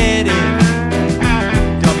forget it.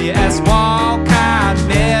 W.S. Walcott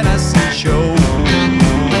Medicine Show.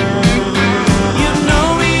 You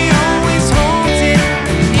know he always holds it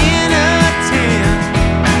in a tent.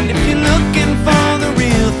 If you're looking for the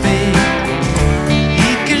real thing, he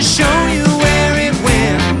can show you where it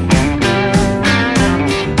went.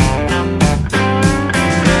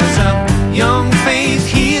 There's a young faith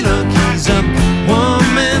healer, he's a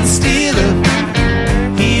woman stealer.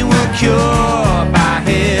 He will cure by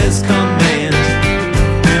his command.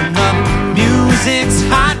 When the music's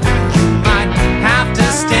hot, you might have to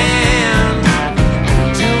stand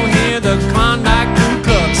to hear the Klondike Ku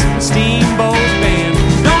Klux Steamboat Band.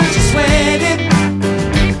 Don't you sweat it,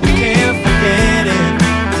 you can't forget it.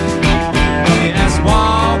 W.S.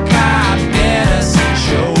 Walcott Medicine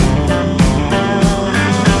Show.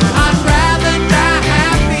 I'd rather die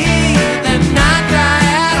happy than not die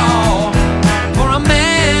at all. For a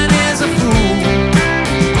man is a fool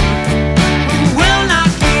who will not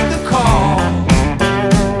heed the call.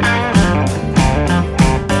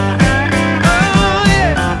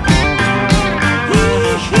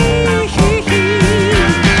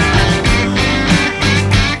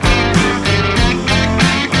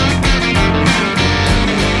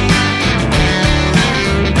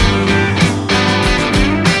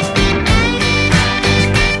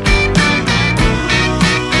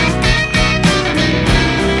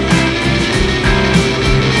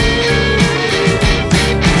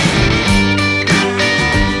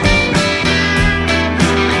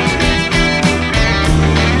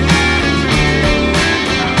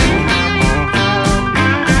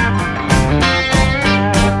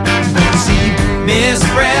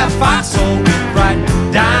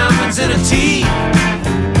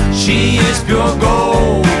 pure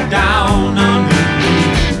gold down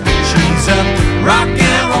underneath. She's a rock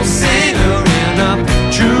and roll singer and a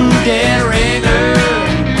true dead ringer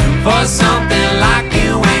for something like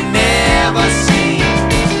you ain't never seen.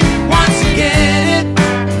 Once you get it,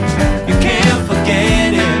 you can't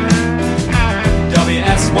forget it.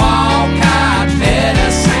 W.S. Walcott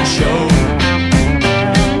Medicine Show.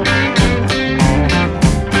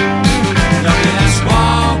 W.S.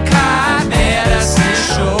 Walcott Medicine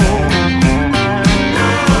Show.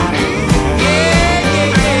 Yeah, yeah,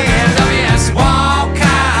 yeah. W.S.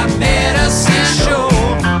 Walcott Medicine Show.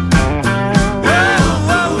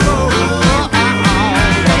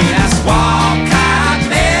 W.S. Walcott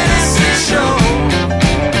Medicine Show.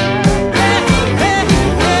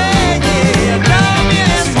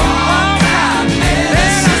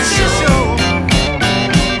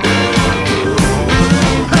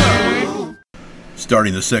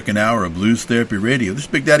 Starting the second hour of Blues Therapy Radio, this is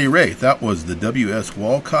Big Daddy Ray. That was the W.S.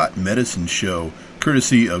 Walcott Medicine Show,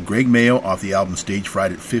 courtesy of Greg Mayo off the album Stage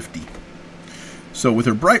Fright at 50. So with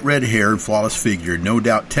her bright red hair and flawless figure, no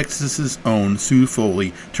doubt Texas's own Sue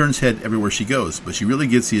Foley turns head everywhere she goes, but she really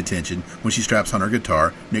gets the attention when she straps on her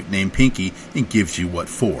guitar, nicknamed Pinky, and gives you what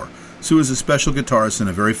for. Sue is a special guitarist and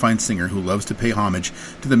a very fine singer who loves to pay homage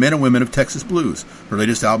to the men and women of Texas blues. Her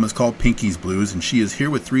latest album is called Pinky's Blues, and she is here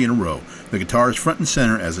with 3 in a row. The guitar is front and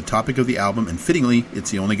center as the topic of the album, and fittingly, it's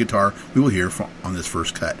the only guitar we will hear on this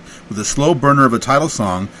first cut. With a slow burner of a title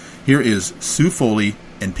song, here is Sue Foley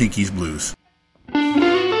and Pinky's Blues.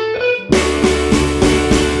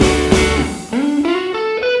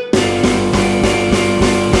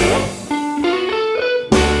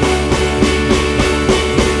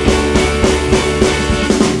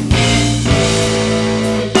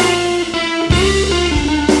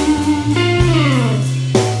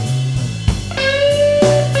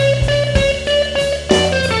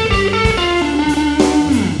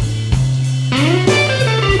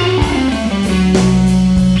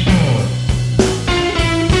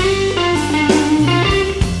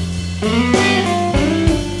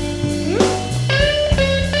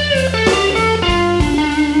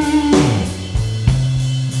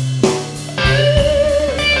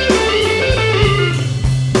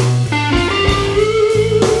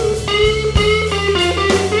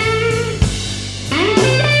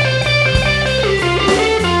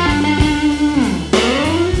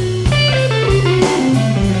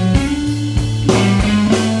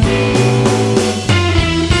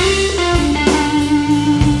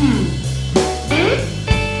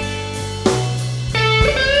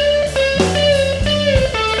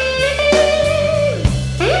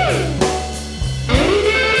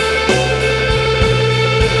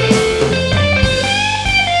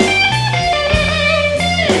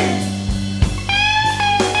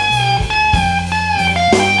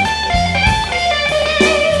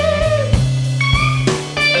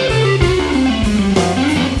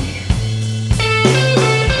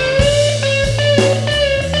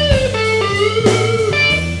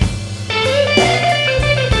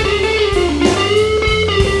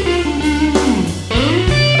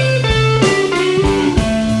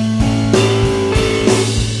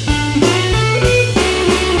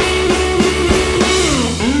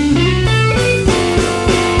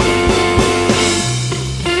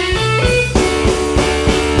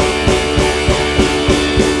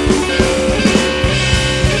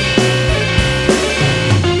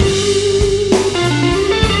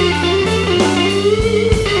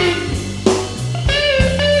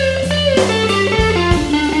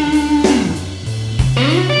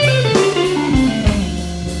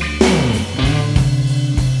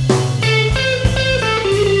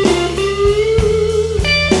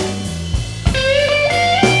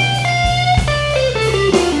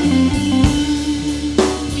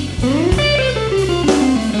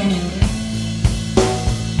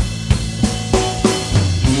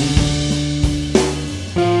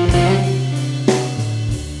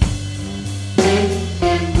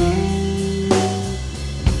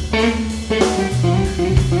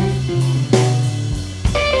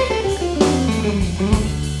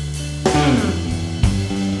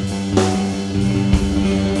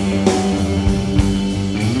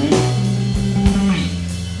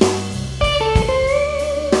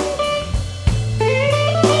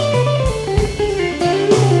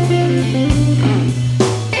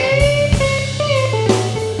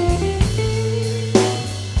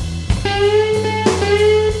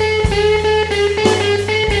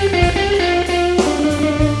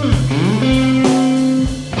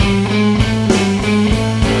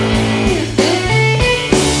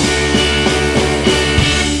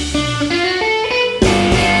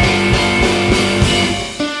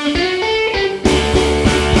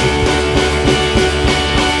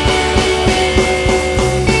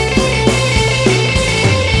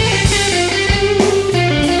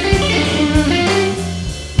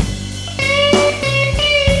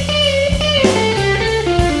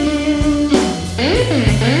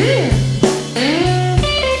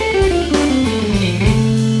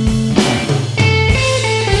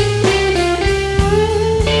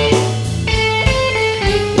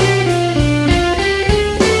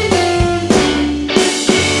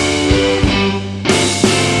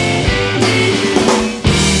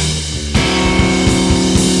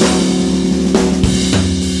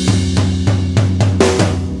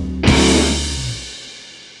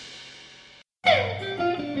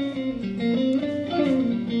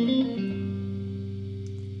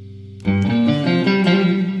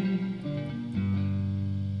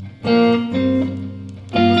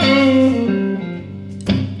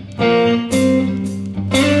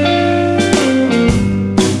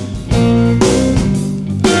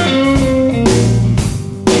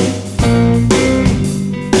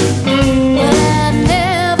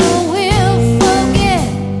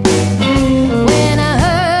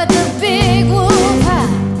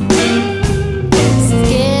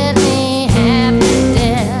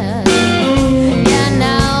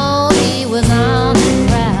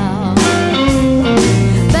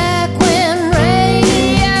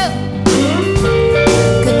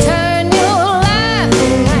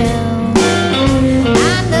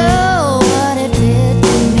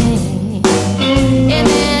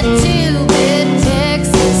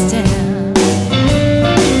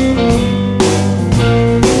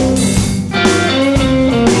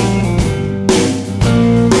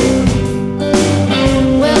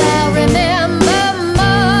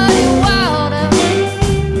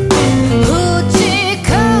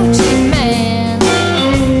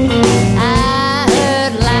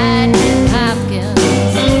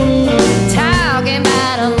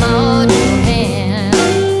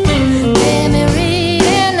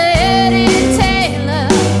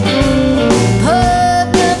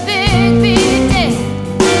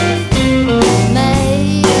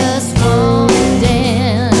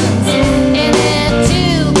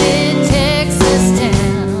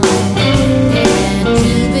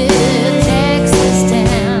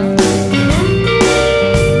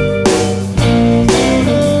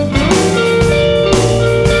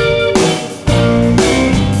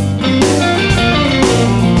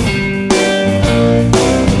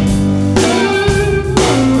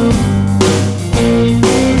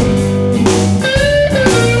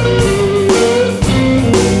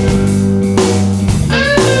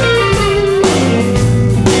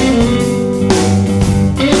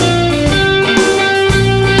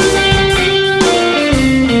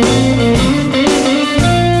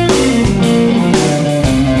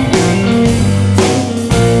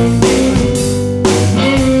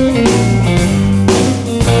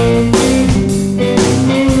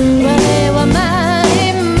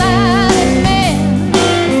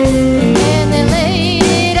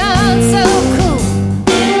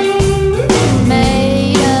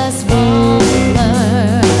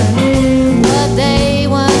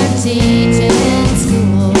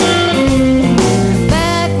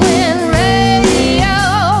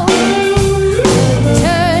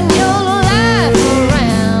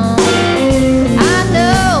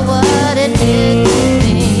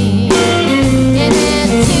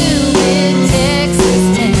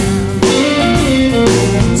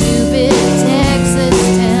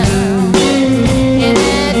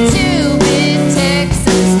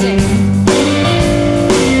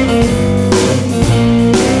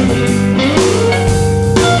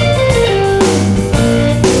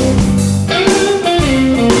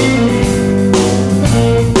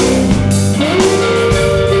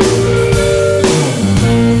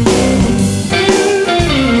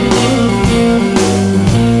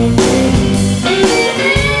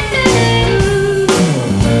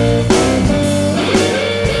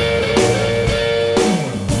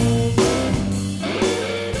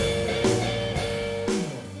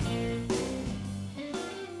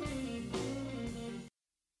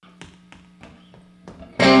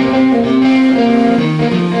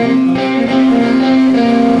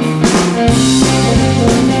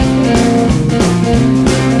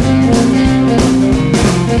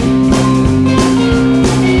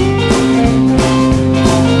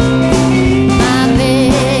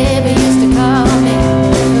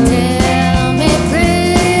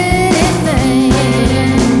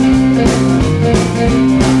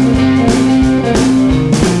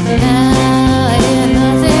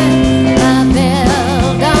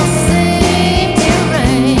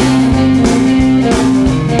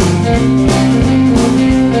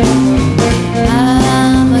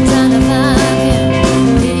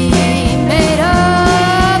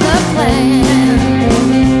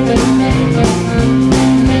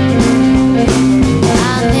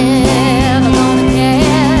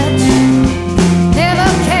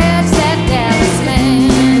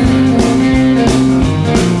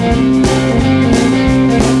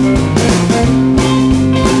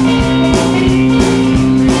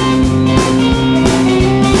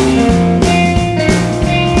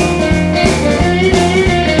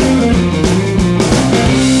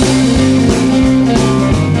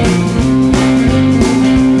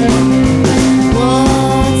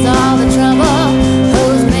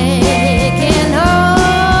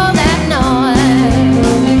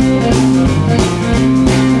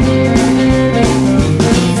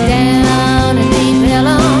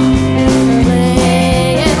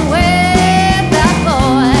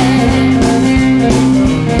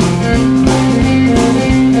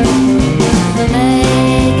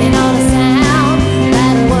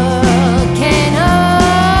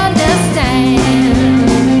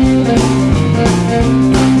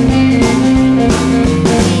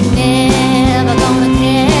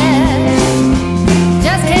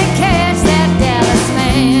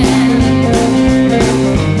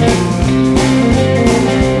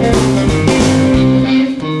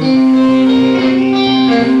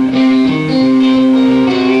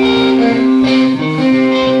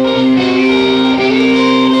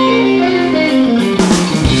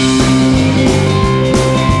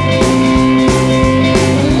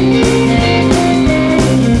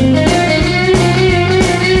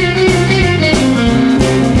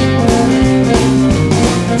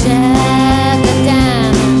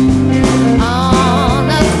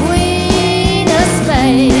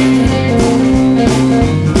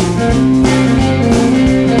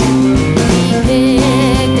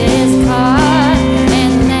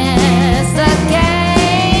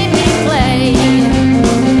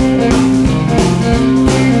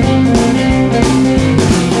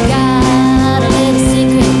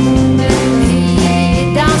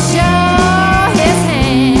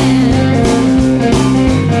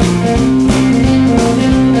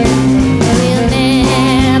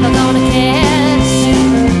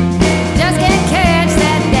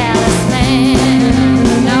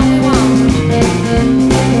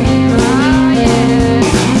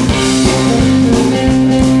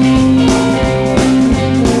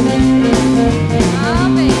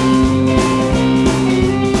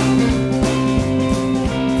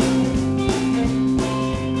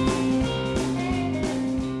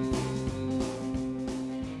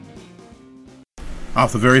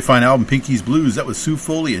 Off the very fine album Pinky's Blues, that was Sue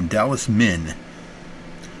Foley and Dallas Min.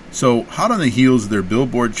 So, hot on the heels of their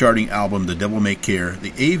Billboard charting album The Devil May Care,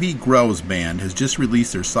 the A.V. Grouse Band has just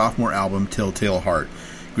released their sophomore album Telltale Heart.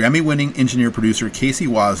 Grammy-winning engineer-producer Casey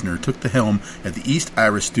Wasner took the helm at the East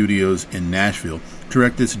Iris Studios in Nashville to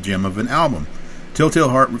direct this gem of an album. Telltale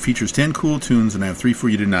Heart features 10 cool tunes, and I have 3 for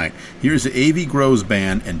you tonight. Here's the A.V. Grouse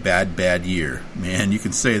Band and Bad Bad Year. Man, you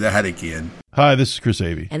can say that again. Hi, this is Chris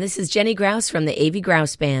Avey. And this is Jenny Grouse from the A.V.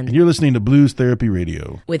 Grouse Band. And you're listening to Blues Therapy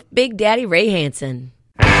Radio. With Big Daddy Ray Hansen.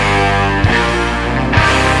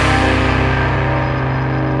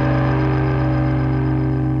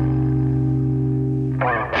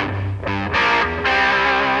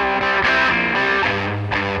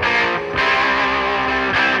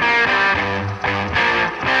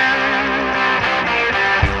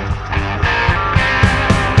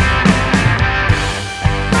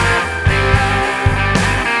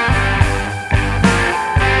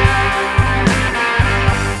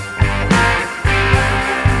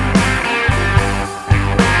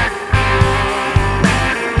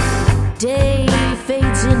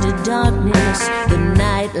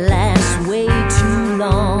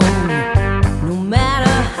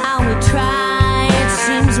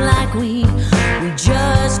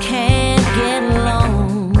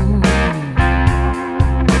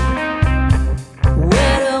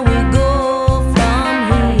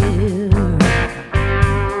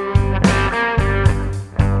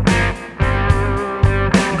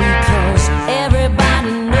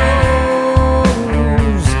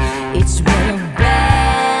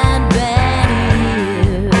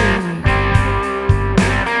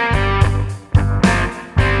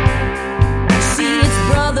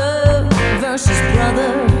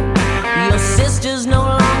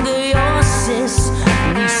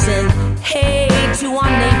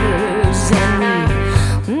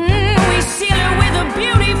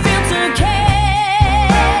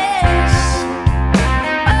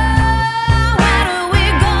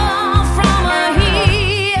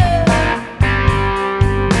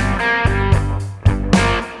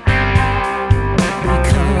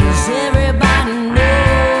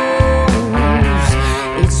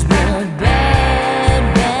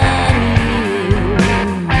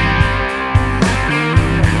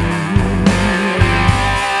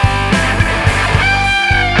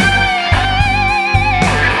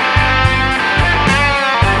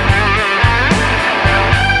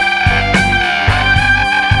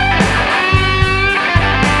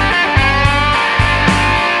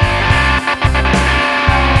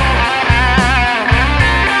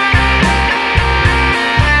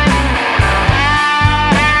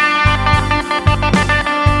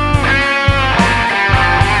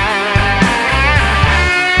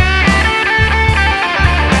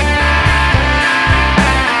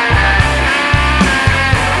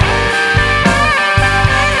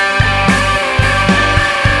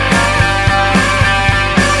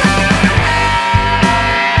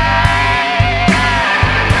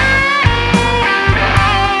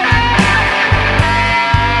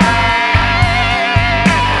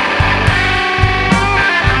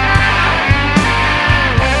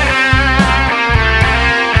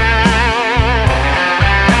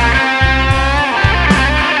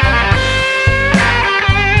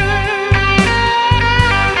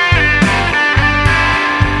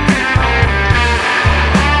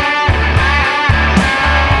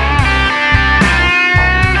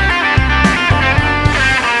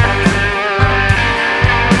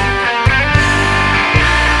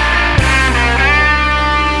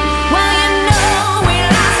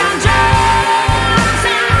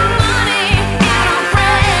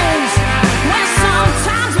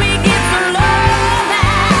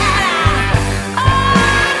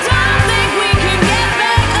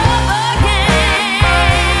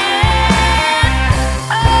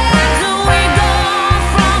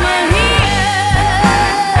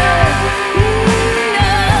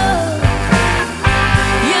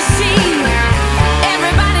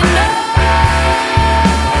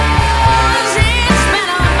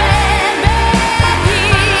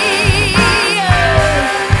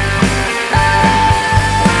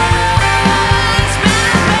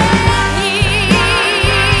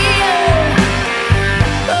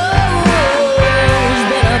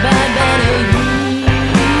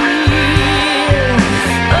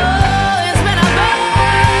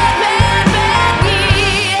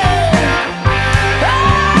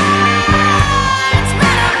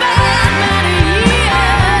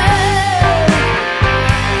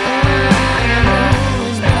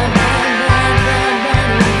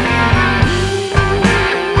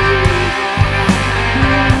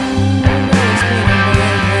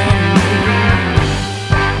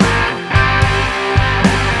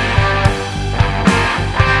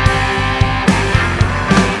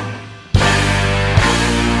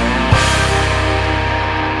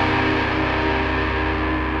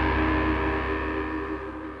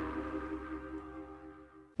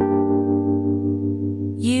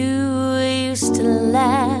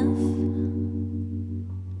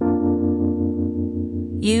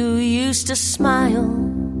 You used to smile.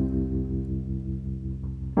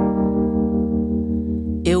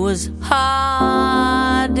 It was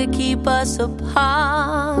hard to keep us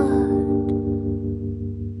apart.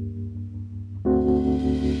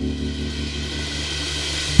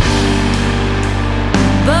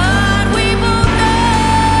 But we both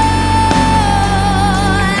know,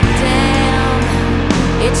 damn,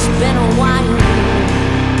 it's been a while.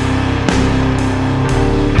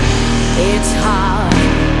 It's hard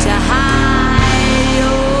to hide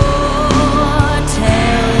your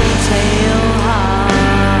telltale heart.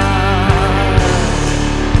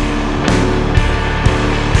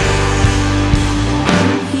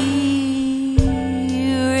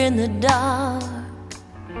 Here in the dark,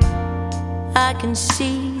 I can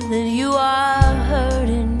see that you are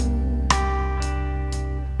hurting,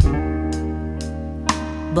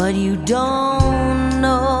 but you don't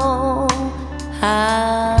know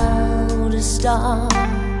how to start.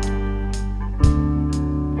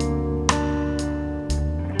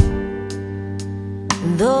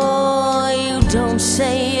 Though you don't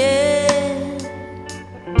say it,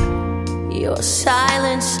 your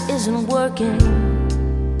silence isn't working.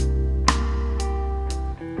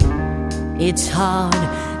 It's hard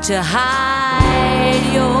to hide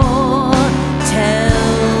your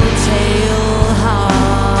telltale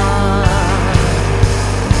heart.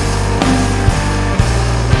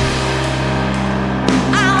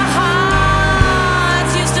 Our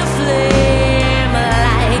hearts used to flame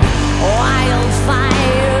like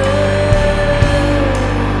wildfire.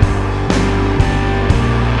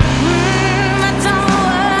 But don't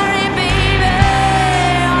worry, baby,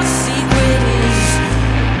 our secret is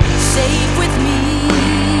safe with me.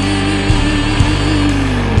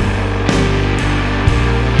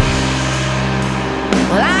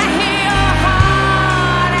 Well, I hear your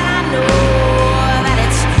heart and I know that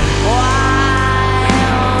it's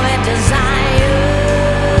wild with desire.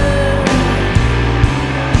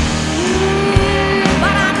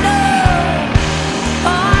 But I know,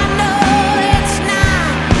 oh, I know it's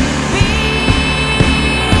not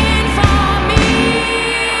being for me.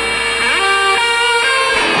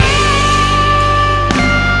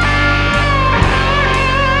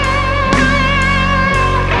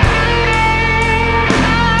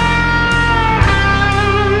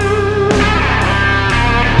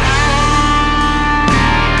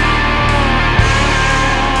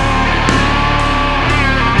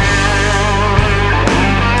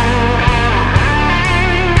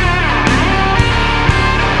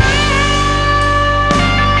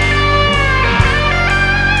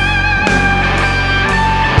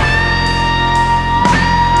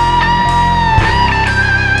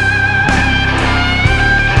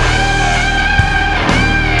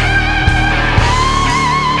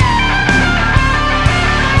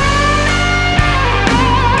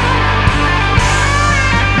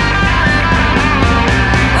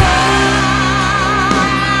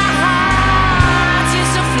 Hearts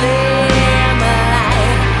used to flame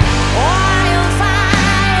like wildfire.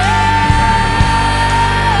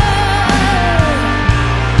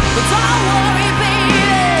 But don't worry,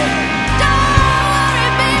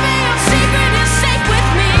 baby, your secret is safe with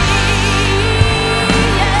me.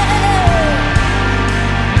 Yeah.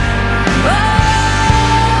 Oh,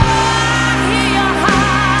 I hear your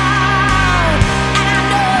heart, and I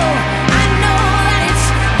know that it's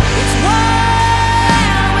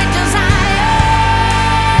wild with desire.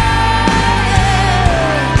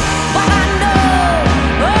 But I know,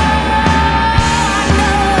 oh, I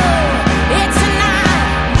know it's not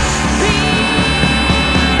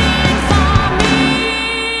being for me.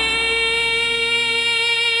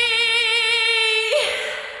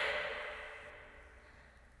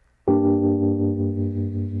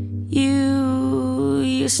 You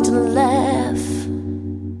used to laugh.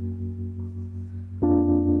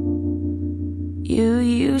 You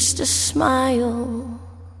used to smile.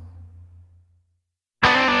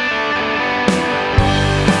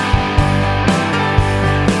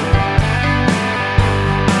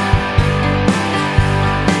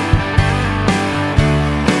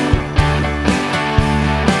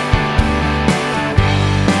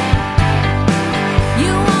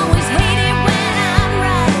 You always hate it when I'm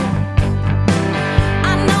right.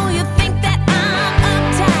 I know you think that I'm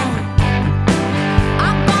uptight. I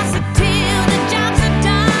boss it till the jobs are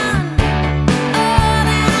done. Oh,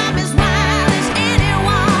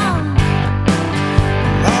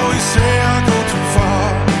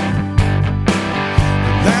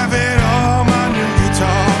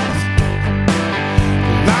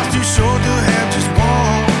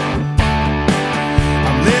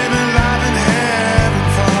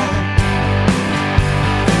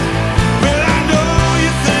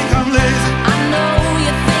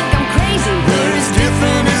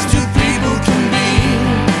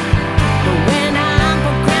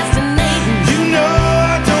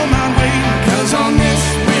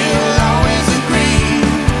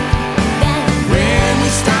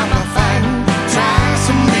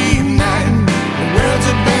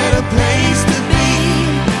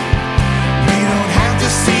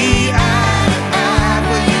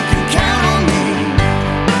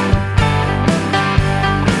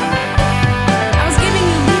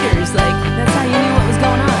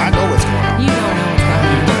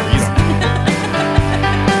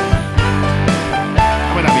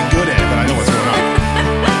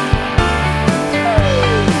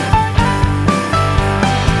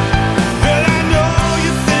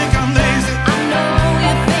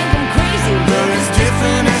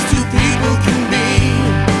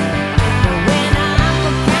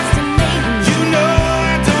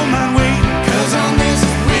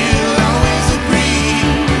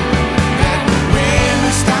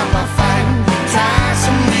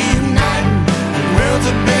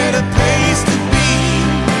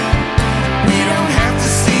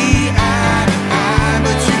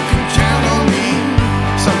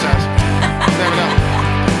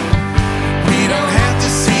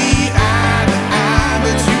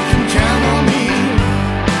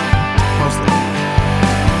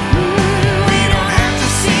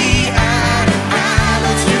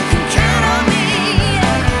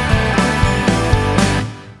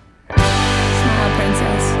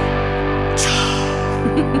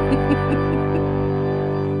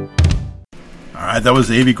 right, that was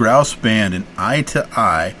the A.V. Grouse Band and Eye to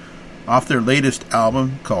Eye off their latest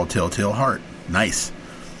album called Telltale Heart. Nice.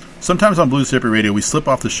 Sometimes on Blues Therapy Radio, we slip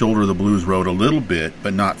off the shoulder of the blues road a little bit,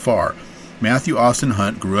 but not far. Matthew Austin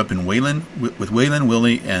Hunt grew up in Waylon, with Waylon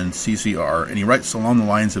Willie and CCR, and he writes along the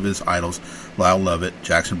lines of his idols, Lyle Lovett,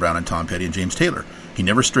 Jackson Browne, and Tom Petty, and James Taylor. He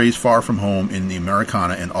never strays far from home in the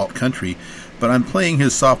Americana and alt country, but I'm playing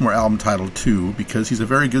his sophomore album titled 2 because he's a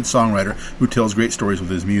very good songwriter who tells great stories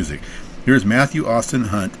with his music. Here's Matthew Austin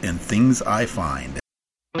Hunt and Things I Find.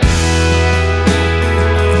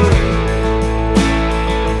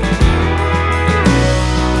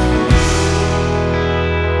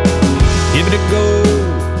 Give it a go,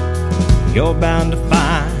 you're bound to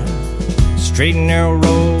find. Straight and narrow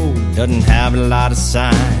road doesn't have a lot of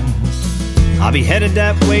signs. I'll be headed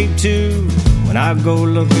that way too when I go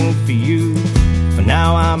looking for you. For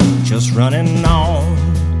now I'm just running on,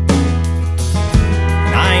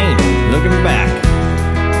 and I ain't looking back.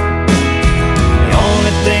 The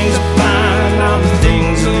only things I find are the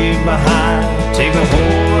things I leave behind. Take a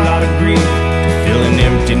whole lot of grief to fill an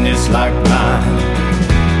emptiness like mine.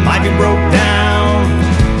 Might be broke down,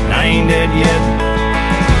 and I ain't dead yet.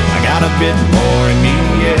 I got a bit more in me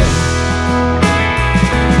yet.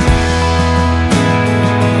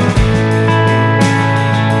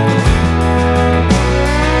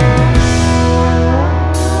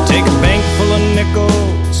 Take a bank full of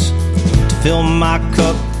nickels to fill my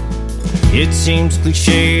cup. It seems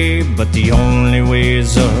cliche, but the only way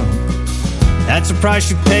is up. That's the price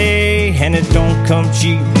you pay, and it don't come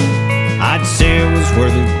cheap. I'd say it was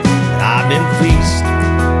worth it, but I've been fleeced.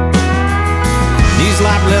 These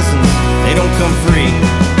life lessons, they don't come free.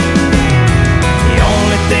 The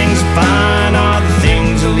only things I find are the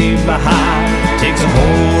things I leave behind. Takes a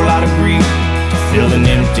whole lot of grief to fill an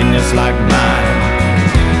emptiness like mine.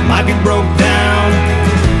 Might be broke down,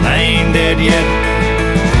 I ain't dead yet.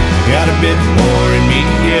 Got a bit more in me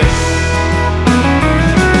yet.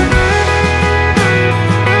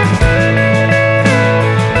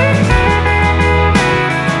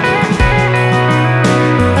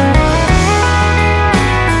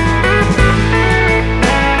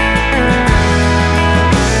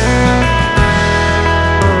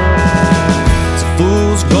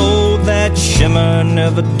 Shimmer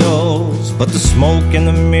never dulls, but the smoke and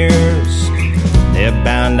the mirrors, they're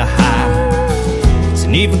bound to hide. It's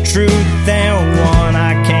an evil truth and one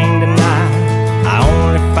I can't deny. I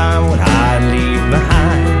only find what I leave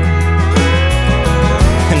behind.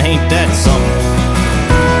 And ain't that something?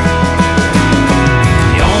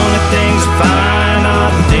 The only things I find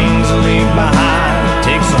are the things I leave behind.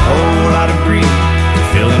 It takes a whole lot of grief to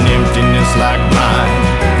fill an emptiness like mine.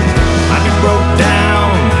 I'd be broke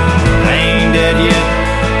down, I ain't dead yet.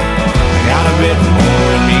 I got a bit more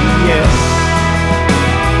in me yet.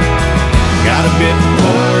 Got a bit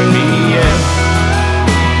more in me yet.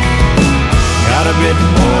 Got a bit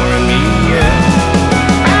more in me yet.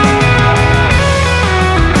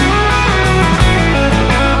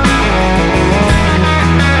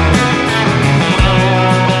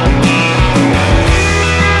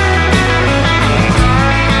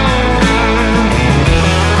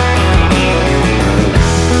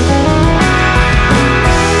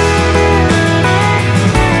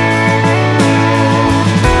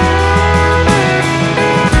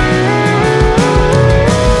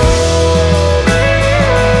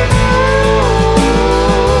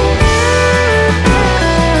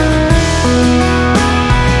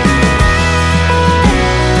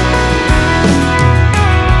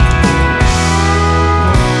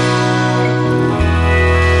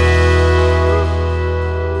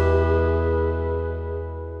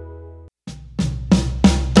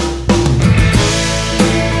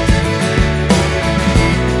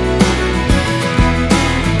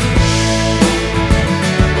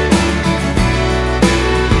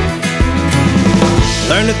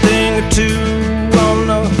 Learn a thing or two on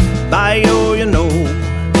the bio, you know.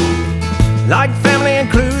 Like family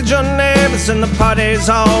includes your neighbors, and the party's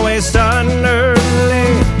always starting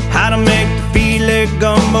early. How to make the filet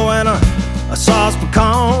gumbo and a sauce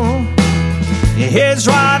pecan. Your head's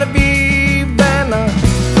right to beef and a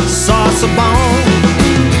sauce of bone.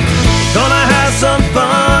 Gonna have some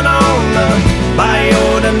fun on the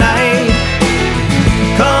bio tonight.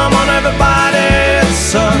 Come on everybody,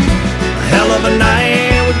 it's a hell of a night.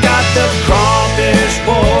 We got the crawfish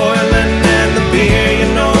boiling and the beer, you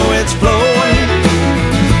know it's flowing.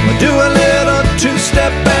 We'll do a little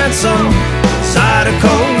two-step and some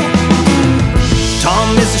Zydeco.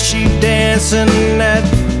 Tom is a sheep dancing at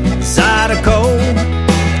Zydeco.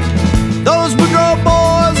 Those Boudreaux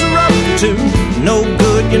boys are up to no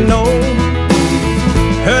good, you know.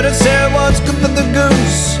 Heard it say what's good for the good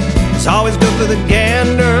always good for the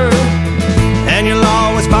gander, and you'll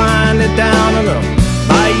always find it down on the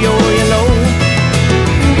bayou, you know.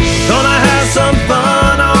 Gonna have some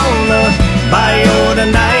fun on the bayou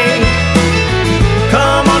tonight.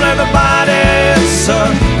 Come on everybody, it's a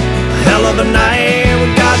hell of a night. We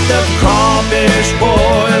got the crawfish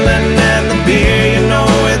boiling and the beer, you know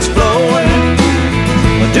it's flowing.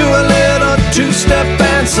 We'll do a little two-step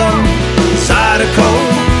and some Zydeco.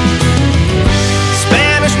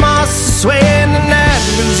 Spanish moss swaying in that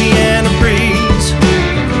Louisiana breeze.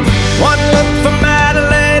 One look from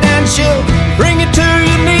Adelaide and she'll bring you to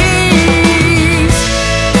your knees.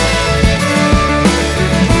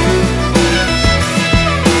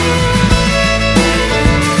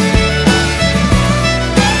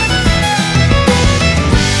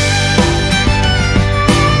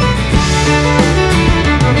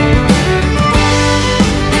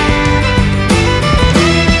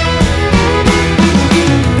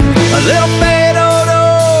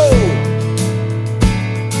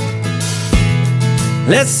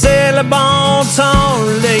 Let's say le bon temps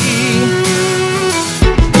late.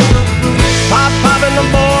 Pop and the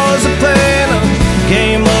boys are playing a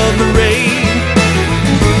game of the raid.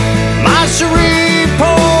 My cherie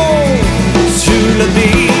Paul sur la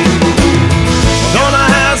vie. We're gonna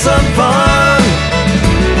have some fun,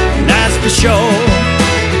 that's for sure.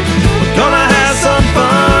 We're gonna have some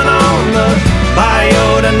fun on the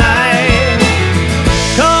bayou tonight.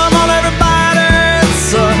 Come on everybody,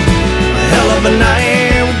 it's a hell of a night.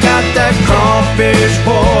 That crawfish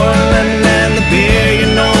boiling and the beer, you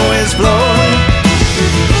know, is flowing.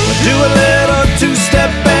 We'll do a little two-step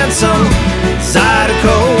and some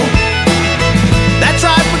Zydeco. That's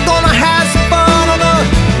right, we're gonna have some fun on the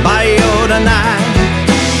bayou tonight.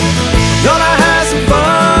 Gonna have some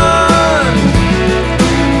fun.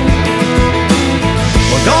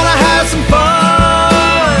 We're gonna have some fun.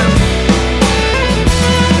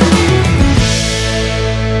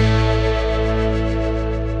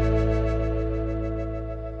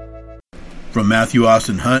 From Matthew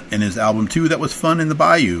Austin Hunt and his album 2, that was Fun in the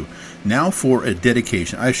Bayou. Now for a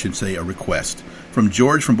dedication, I should say a request. From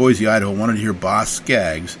George from Boise, Idaho, wanted to hear Boz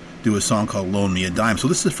Scaggs do a song called Loan Me a Dime. So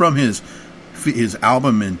this is from his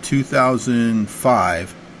album in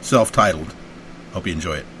 2005, self-titled. Hope you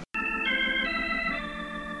enjoy it.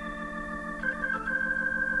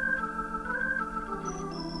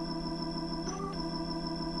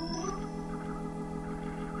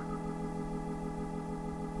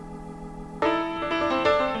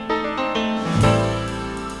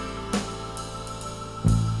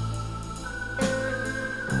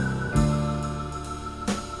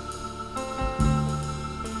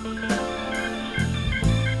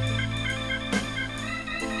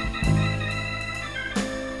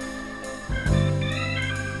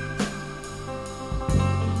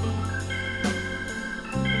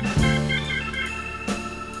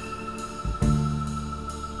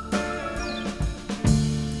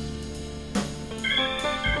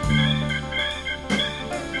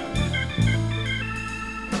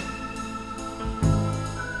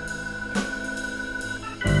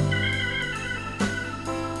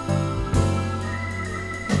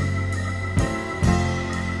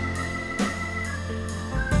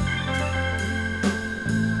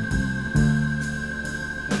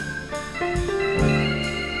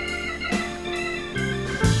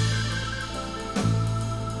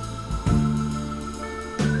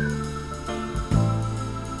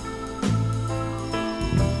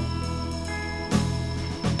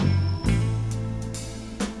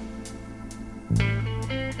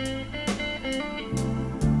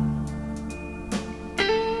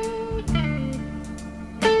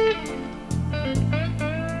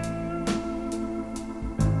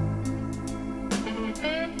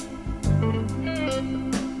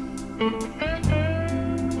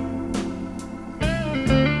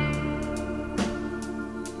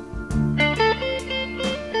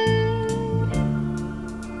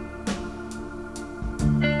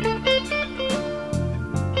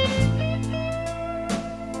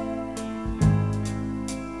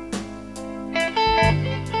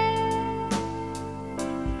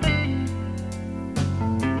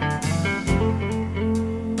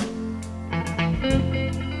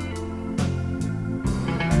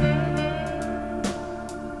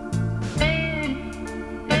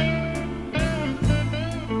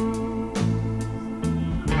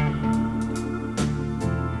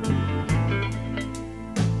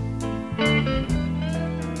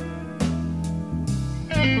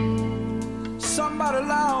 Somebody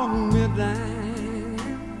loan me a dime.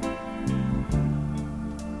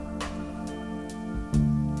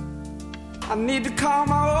 I need to call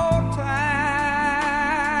my old time.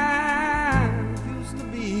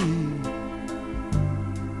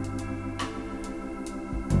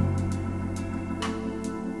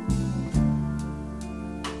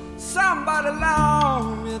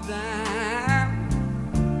 loaned me a dime.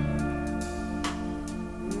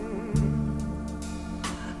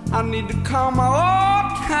 I need to call my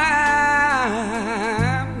old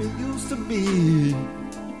time it used to be.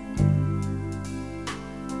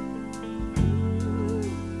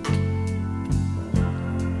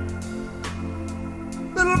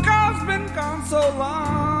 Little girl's been gone so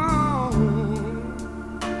long.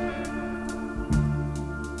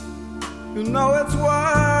 You know it's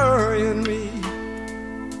worrying me.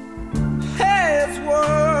 Hey, it's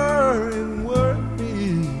worrying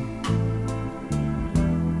me.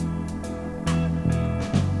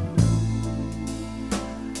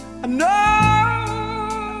 I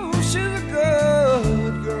know she's a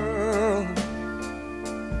good girl,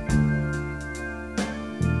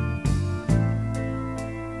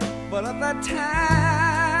 but at that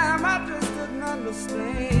time I just didn't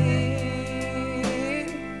understand.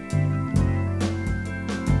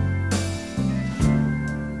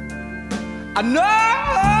 I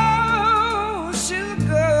know she's a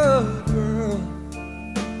good girl,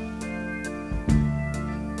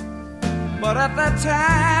 but at that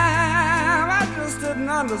time I just didn't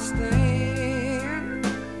understand.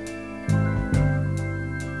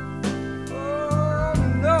 Oh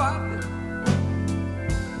no, I didn't.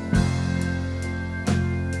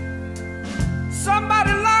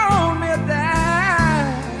 Somebody loaned me a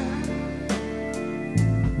dime.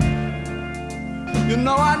 You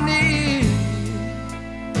know I need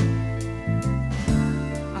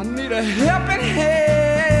a helping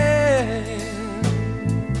hand.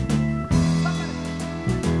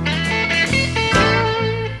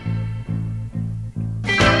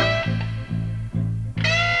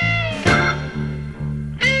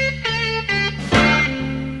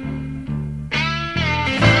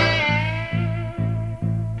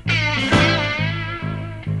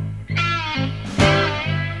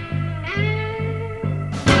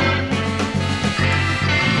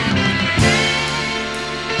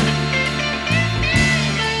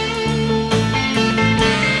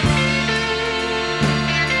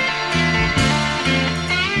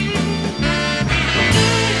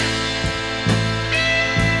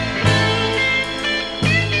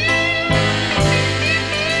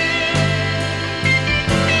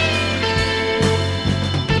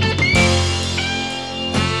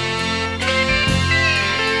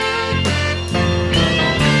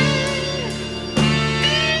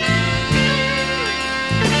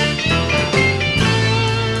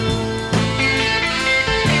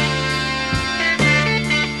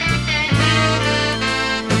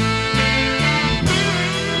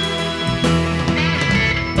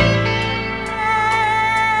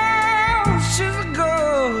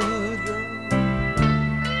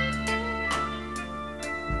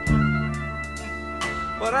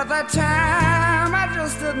 But at that time I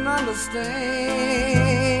just didn't understand.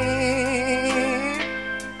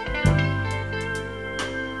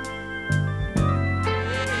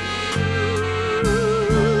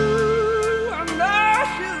 Ooh, I know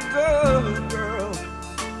she's a good girl,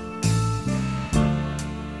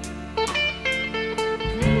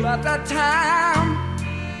 but at that time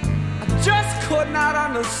I just could not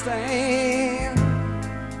understand.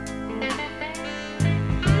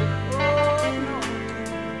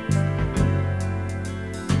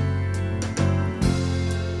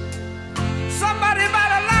 Somebody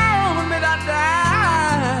better loan me that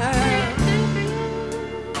dime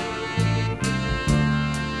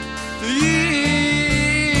to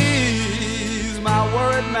ease my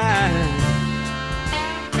worried mind.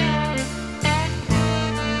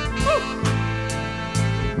 Woo.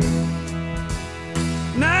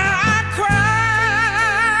 Now I cry,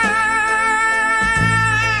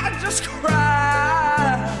 I just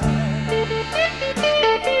cry.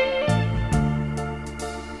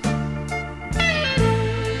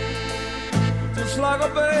 Just like a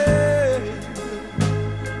baby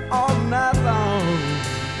all night long.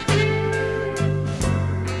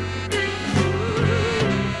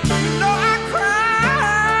 You know I cry,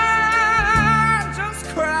 just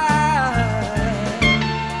cry.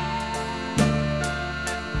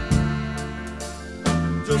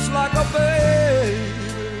 Just like a baby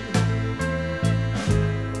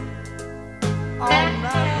all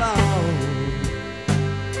night long.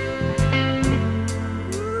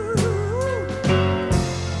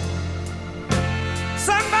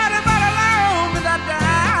 Somebody better loan me that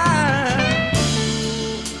dime.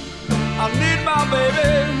 I need my baby,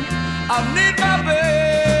 I need my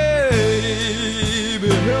baby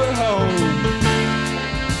here at home.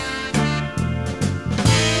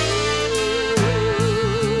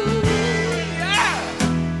 Yeah.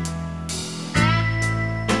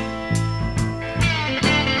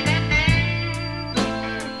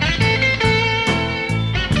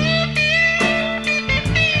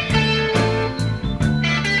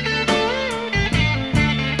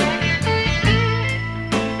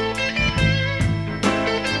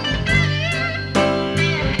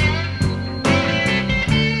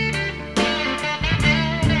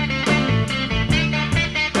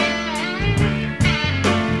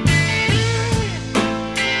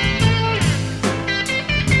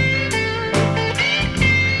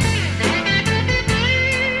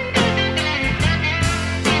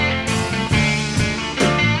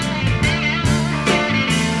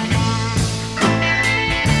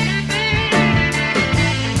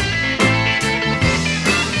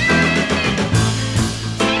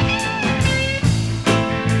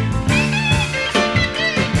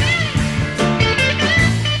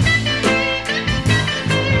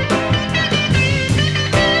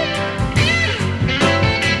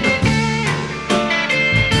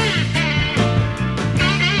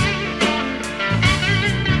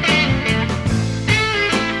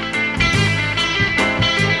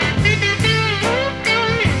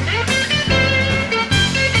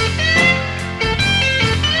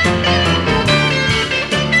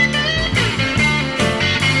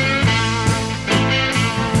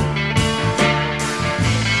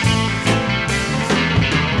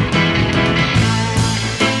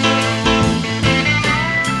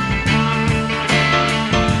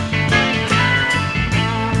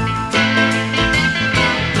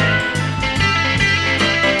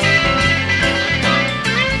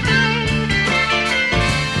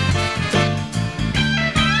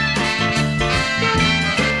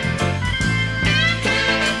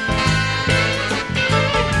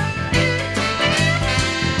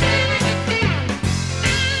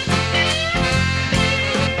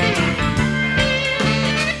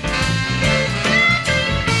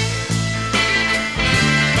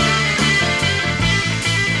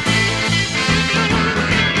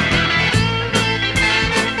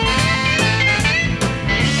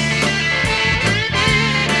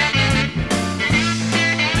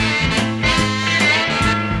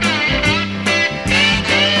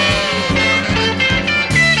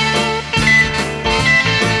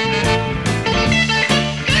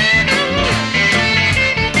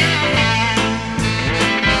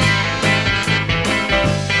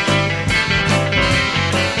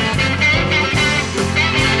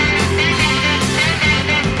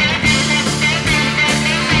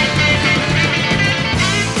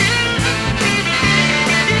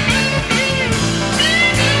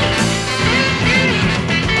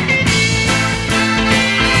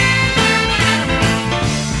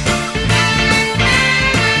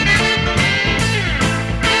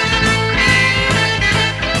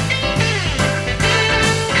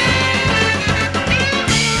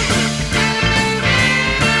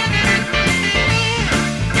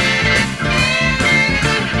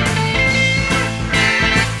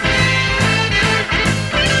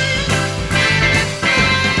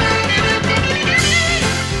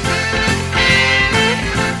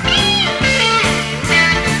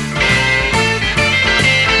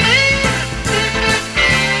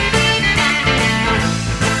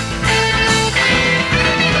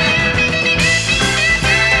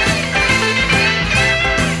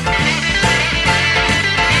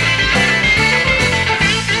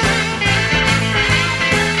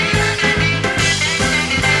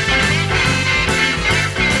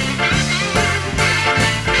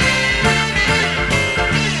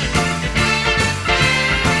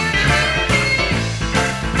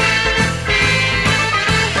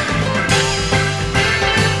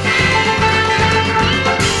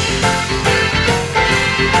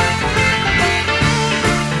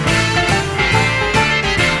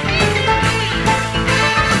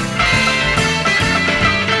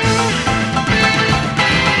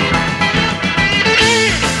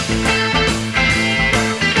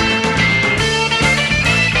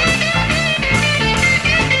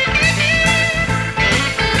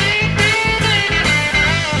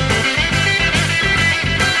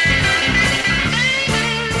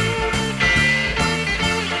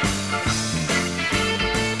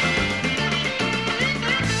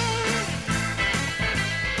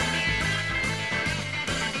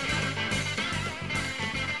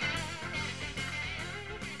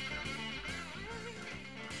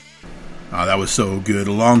 Oh, that was so good.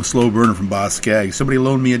 A long, slow burner from Boz Scaggs. Somebody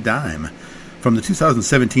loaned me a dime. From the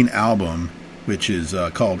 2017 album, which is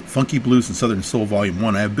called Funky Blues and Southern Soul Volume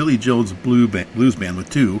 1, I have Billy Joel's Blues Band with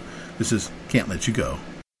 2. This is Can't Let You Go.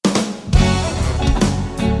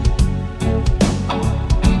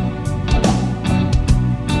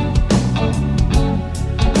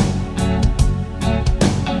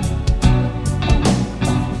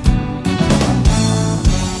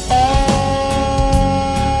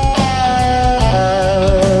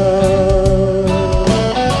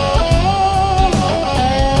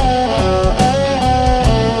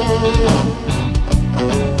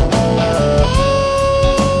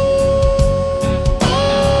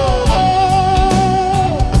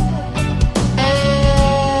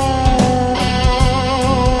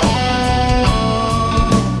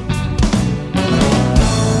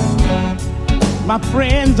 My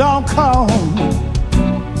friends all call me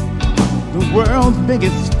the world's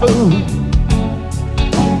biggest fool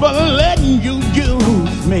for letting you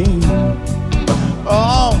use me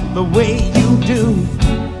all the way you do.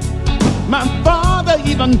 My father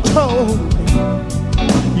even told me,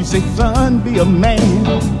 he said, son, be a man.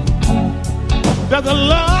 There's a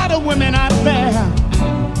lot of women out there,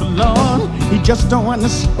 but Lord, he just don't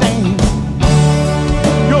understand.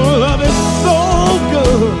 Your love is so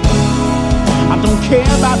good, I don't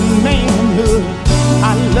care about manhood,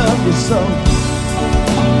 I love you so.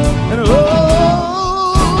 And oh,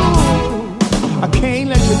 I can't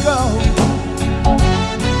let you go.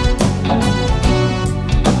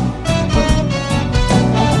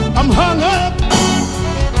 I'm hung up,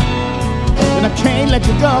 and I can't let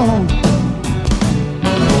you go.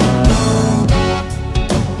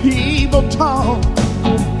 People talk,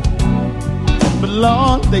 but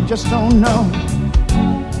Lord, they just don't know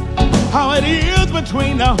how it is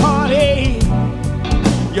between the heartache.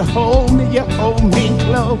 You hold me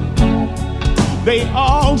close. They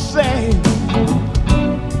all say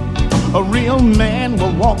a real man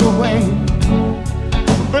will walk away,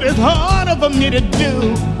 but it's harder for me to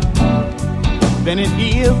do than it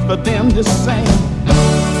is for them to say.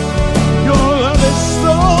 Your love is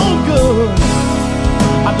so good,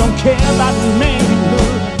 I don't care about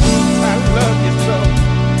manhood, I love you so.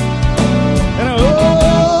 And oh,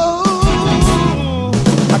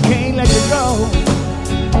 I can't let you go.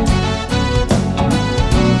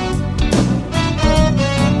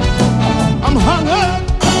 I'm hung up,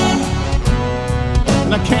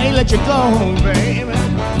 and I can't let you go, baby.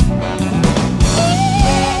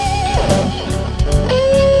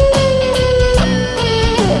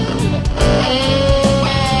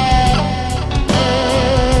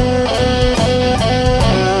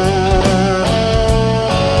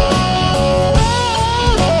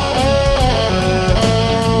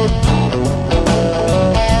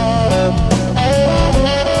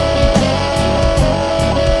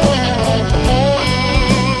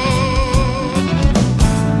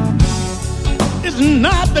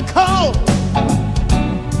 Cause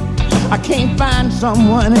I can't find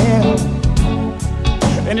someone else,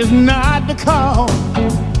 and it's not because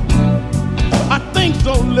I think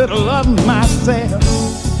so little of myself,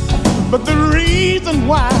 but the reason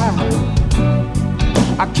why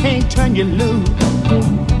I can't turn you loose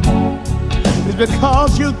is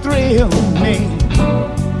because you thrill me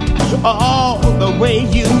all the way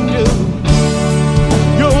you do.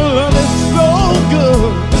 Your love is so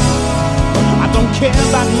good, I don't care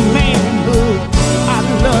about manhood, I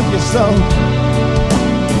love you so.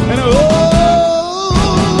 And oh,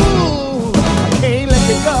 I can't let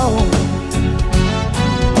you go.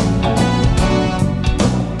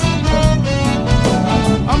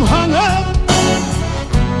 I'm hung up,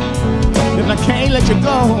 and I can't let you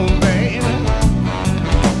go, baby.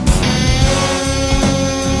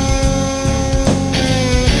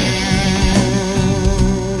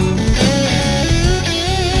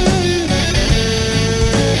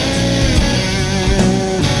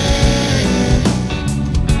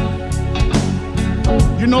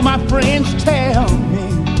 You know, my friends tell me,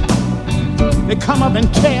 they come up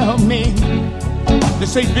and tell me, they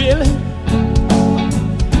say, Billy,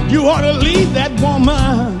 you ought to leave that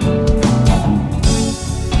woman.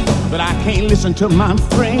 But I can't listen to my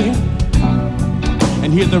friend,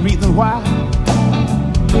 and here's the reason why.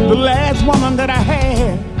 The last woman that I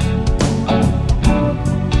had,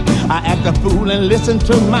 I act a fool and listen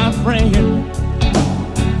to my friend,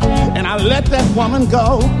 and I let that woman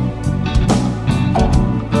go.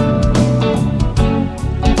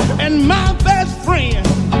 And my best friend,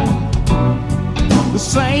 the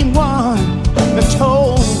same one that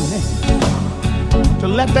told me to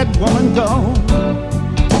let that woman go,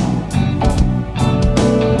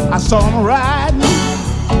 I saw him riding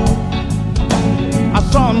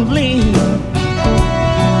saw him lean.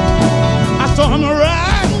 I saw him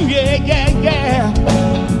run, yeah.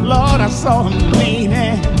 Lord, I saw him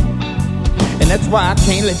leaning. And that's why I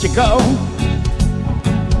can't let you go.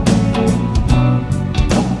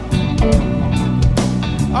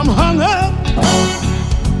 I'm hung up,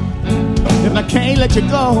 and I can't let you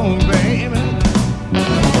go, baby.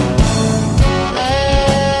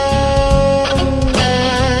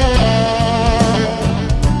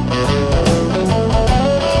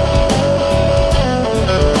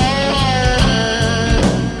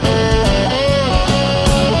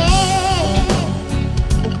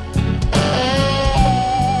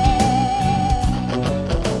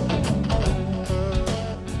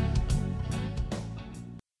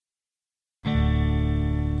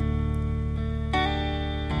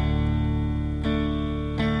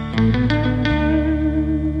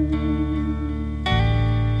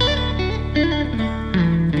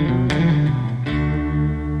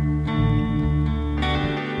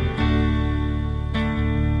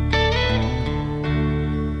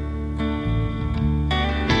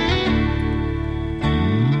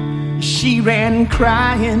 She ran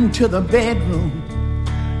crying to the bedroom,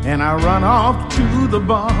 and I run off to the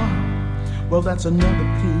bar. Well, that's another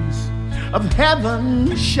piece of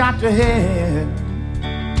heaven shot to hell.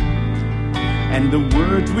 And the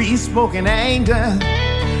words we spoke in anger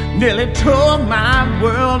nearly tore my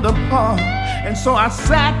world apart. And so I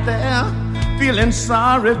sat there feeling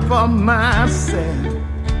sorry for myself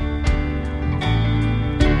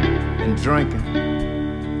and drinking.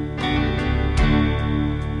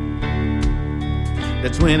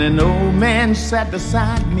 That's when an old man sat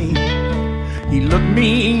beside me. He looked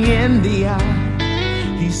me in the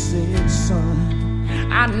eye. He said, son,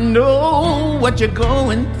 I know what you're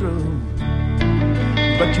going through,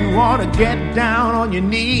 but you ought to get down on your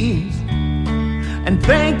knees and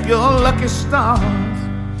thank your lucky stars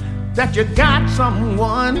that you got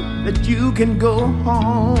someone that you can go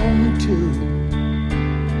home to.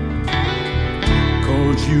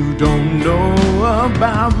 'Cause you don't know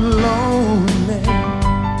about lonely,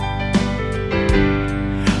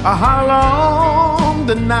 or how long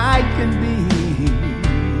the night can be,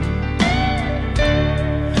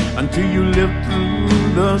 until you live through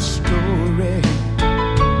the story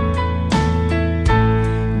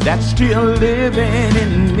that's still living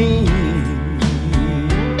in me.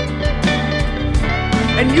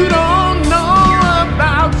 And you don't know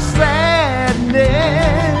about sadness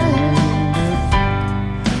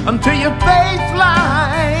until you face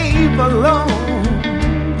life alone.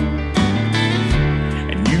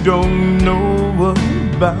 And you don't know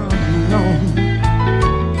about love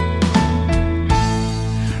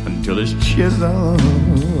until it's chiseled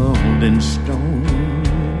in stone.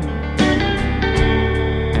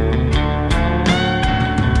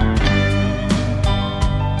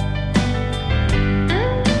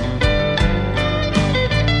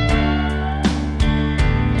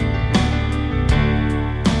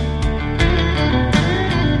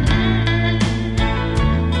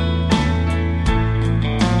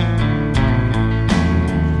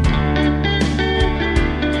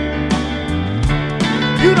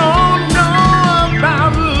 You don't know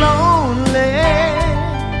about lonely,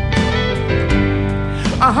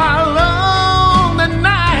 or how long the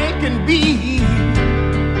night can be,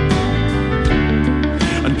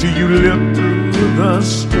 until you live through the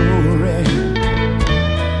story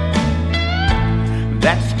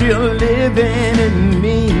that's still living in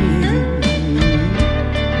me.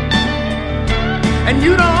 And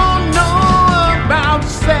you don't know about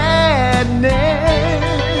sadness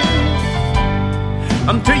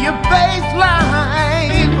until you face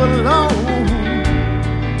life alone.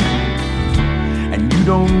 And you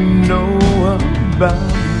don't know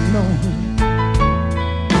about love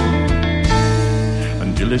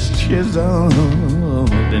until it's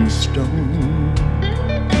chiseled in stone.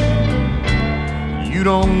 You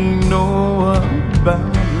don't know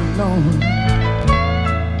about love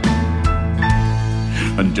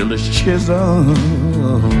until it's chiseled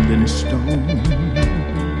in stone.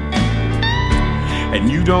 And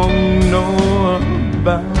you don't know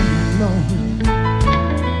about love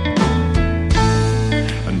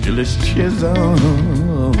until it's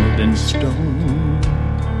chiseled in stone.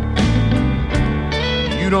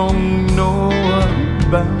 You don't know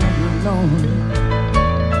about love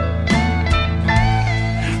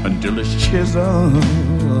until it's chiseled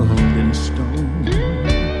in stone.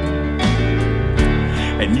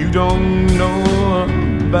 And you don't know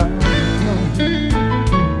about love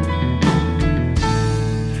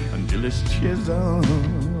until it's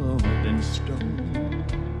chiseled in stone.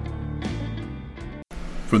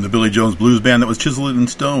 From the Billy Jones Blues Band, that was Chisel It in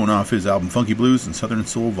Stone off his album Funky Blues and Southern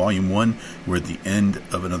Soul Volume 1. We're at the end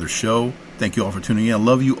of another show. Thank you all for tuning in. I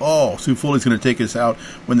love you all. Sue Foley's going to take us out.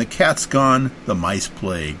 When the cat's gone, the mice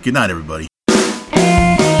play. Good night, everybody.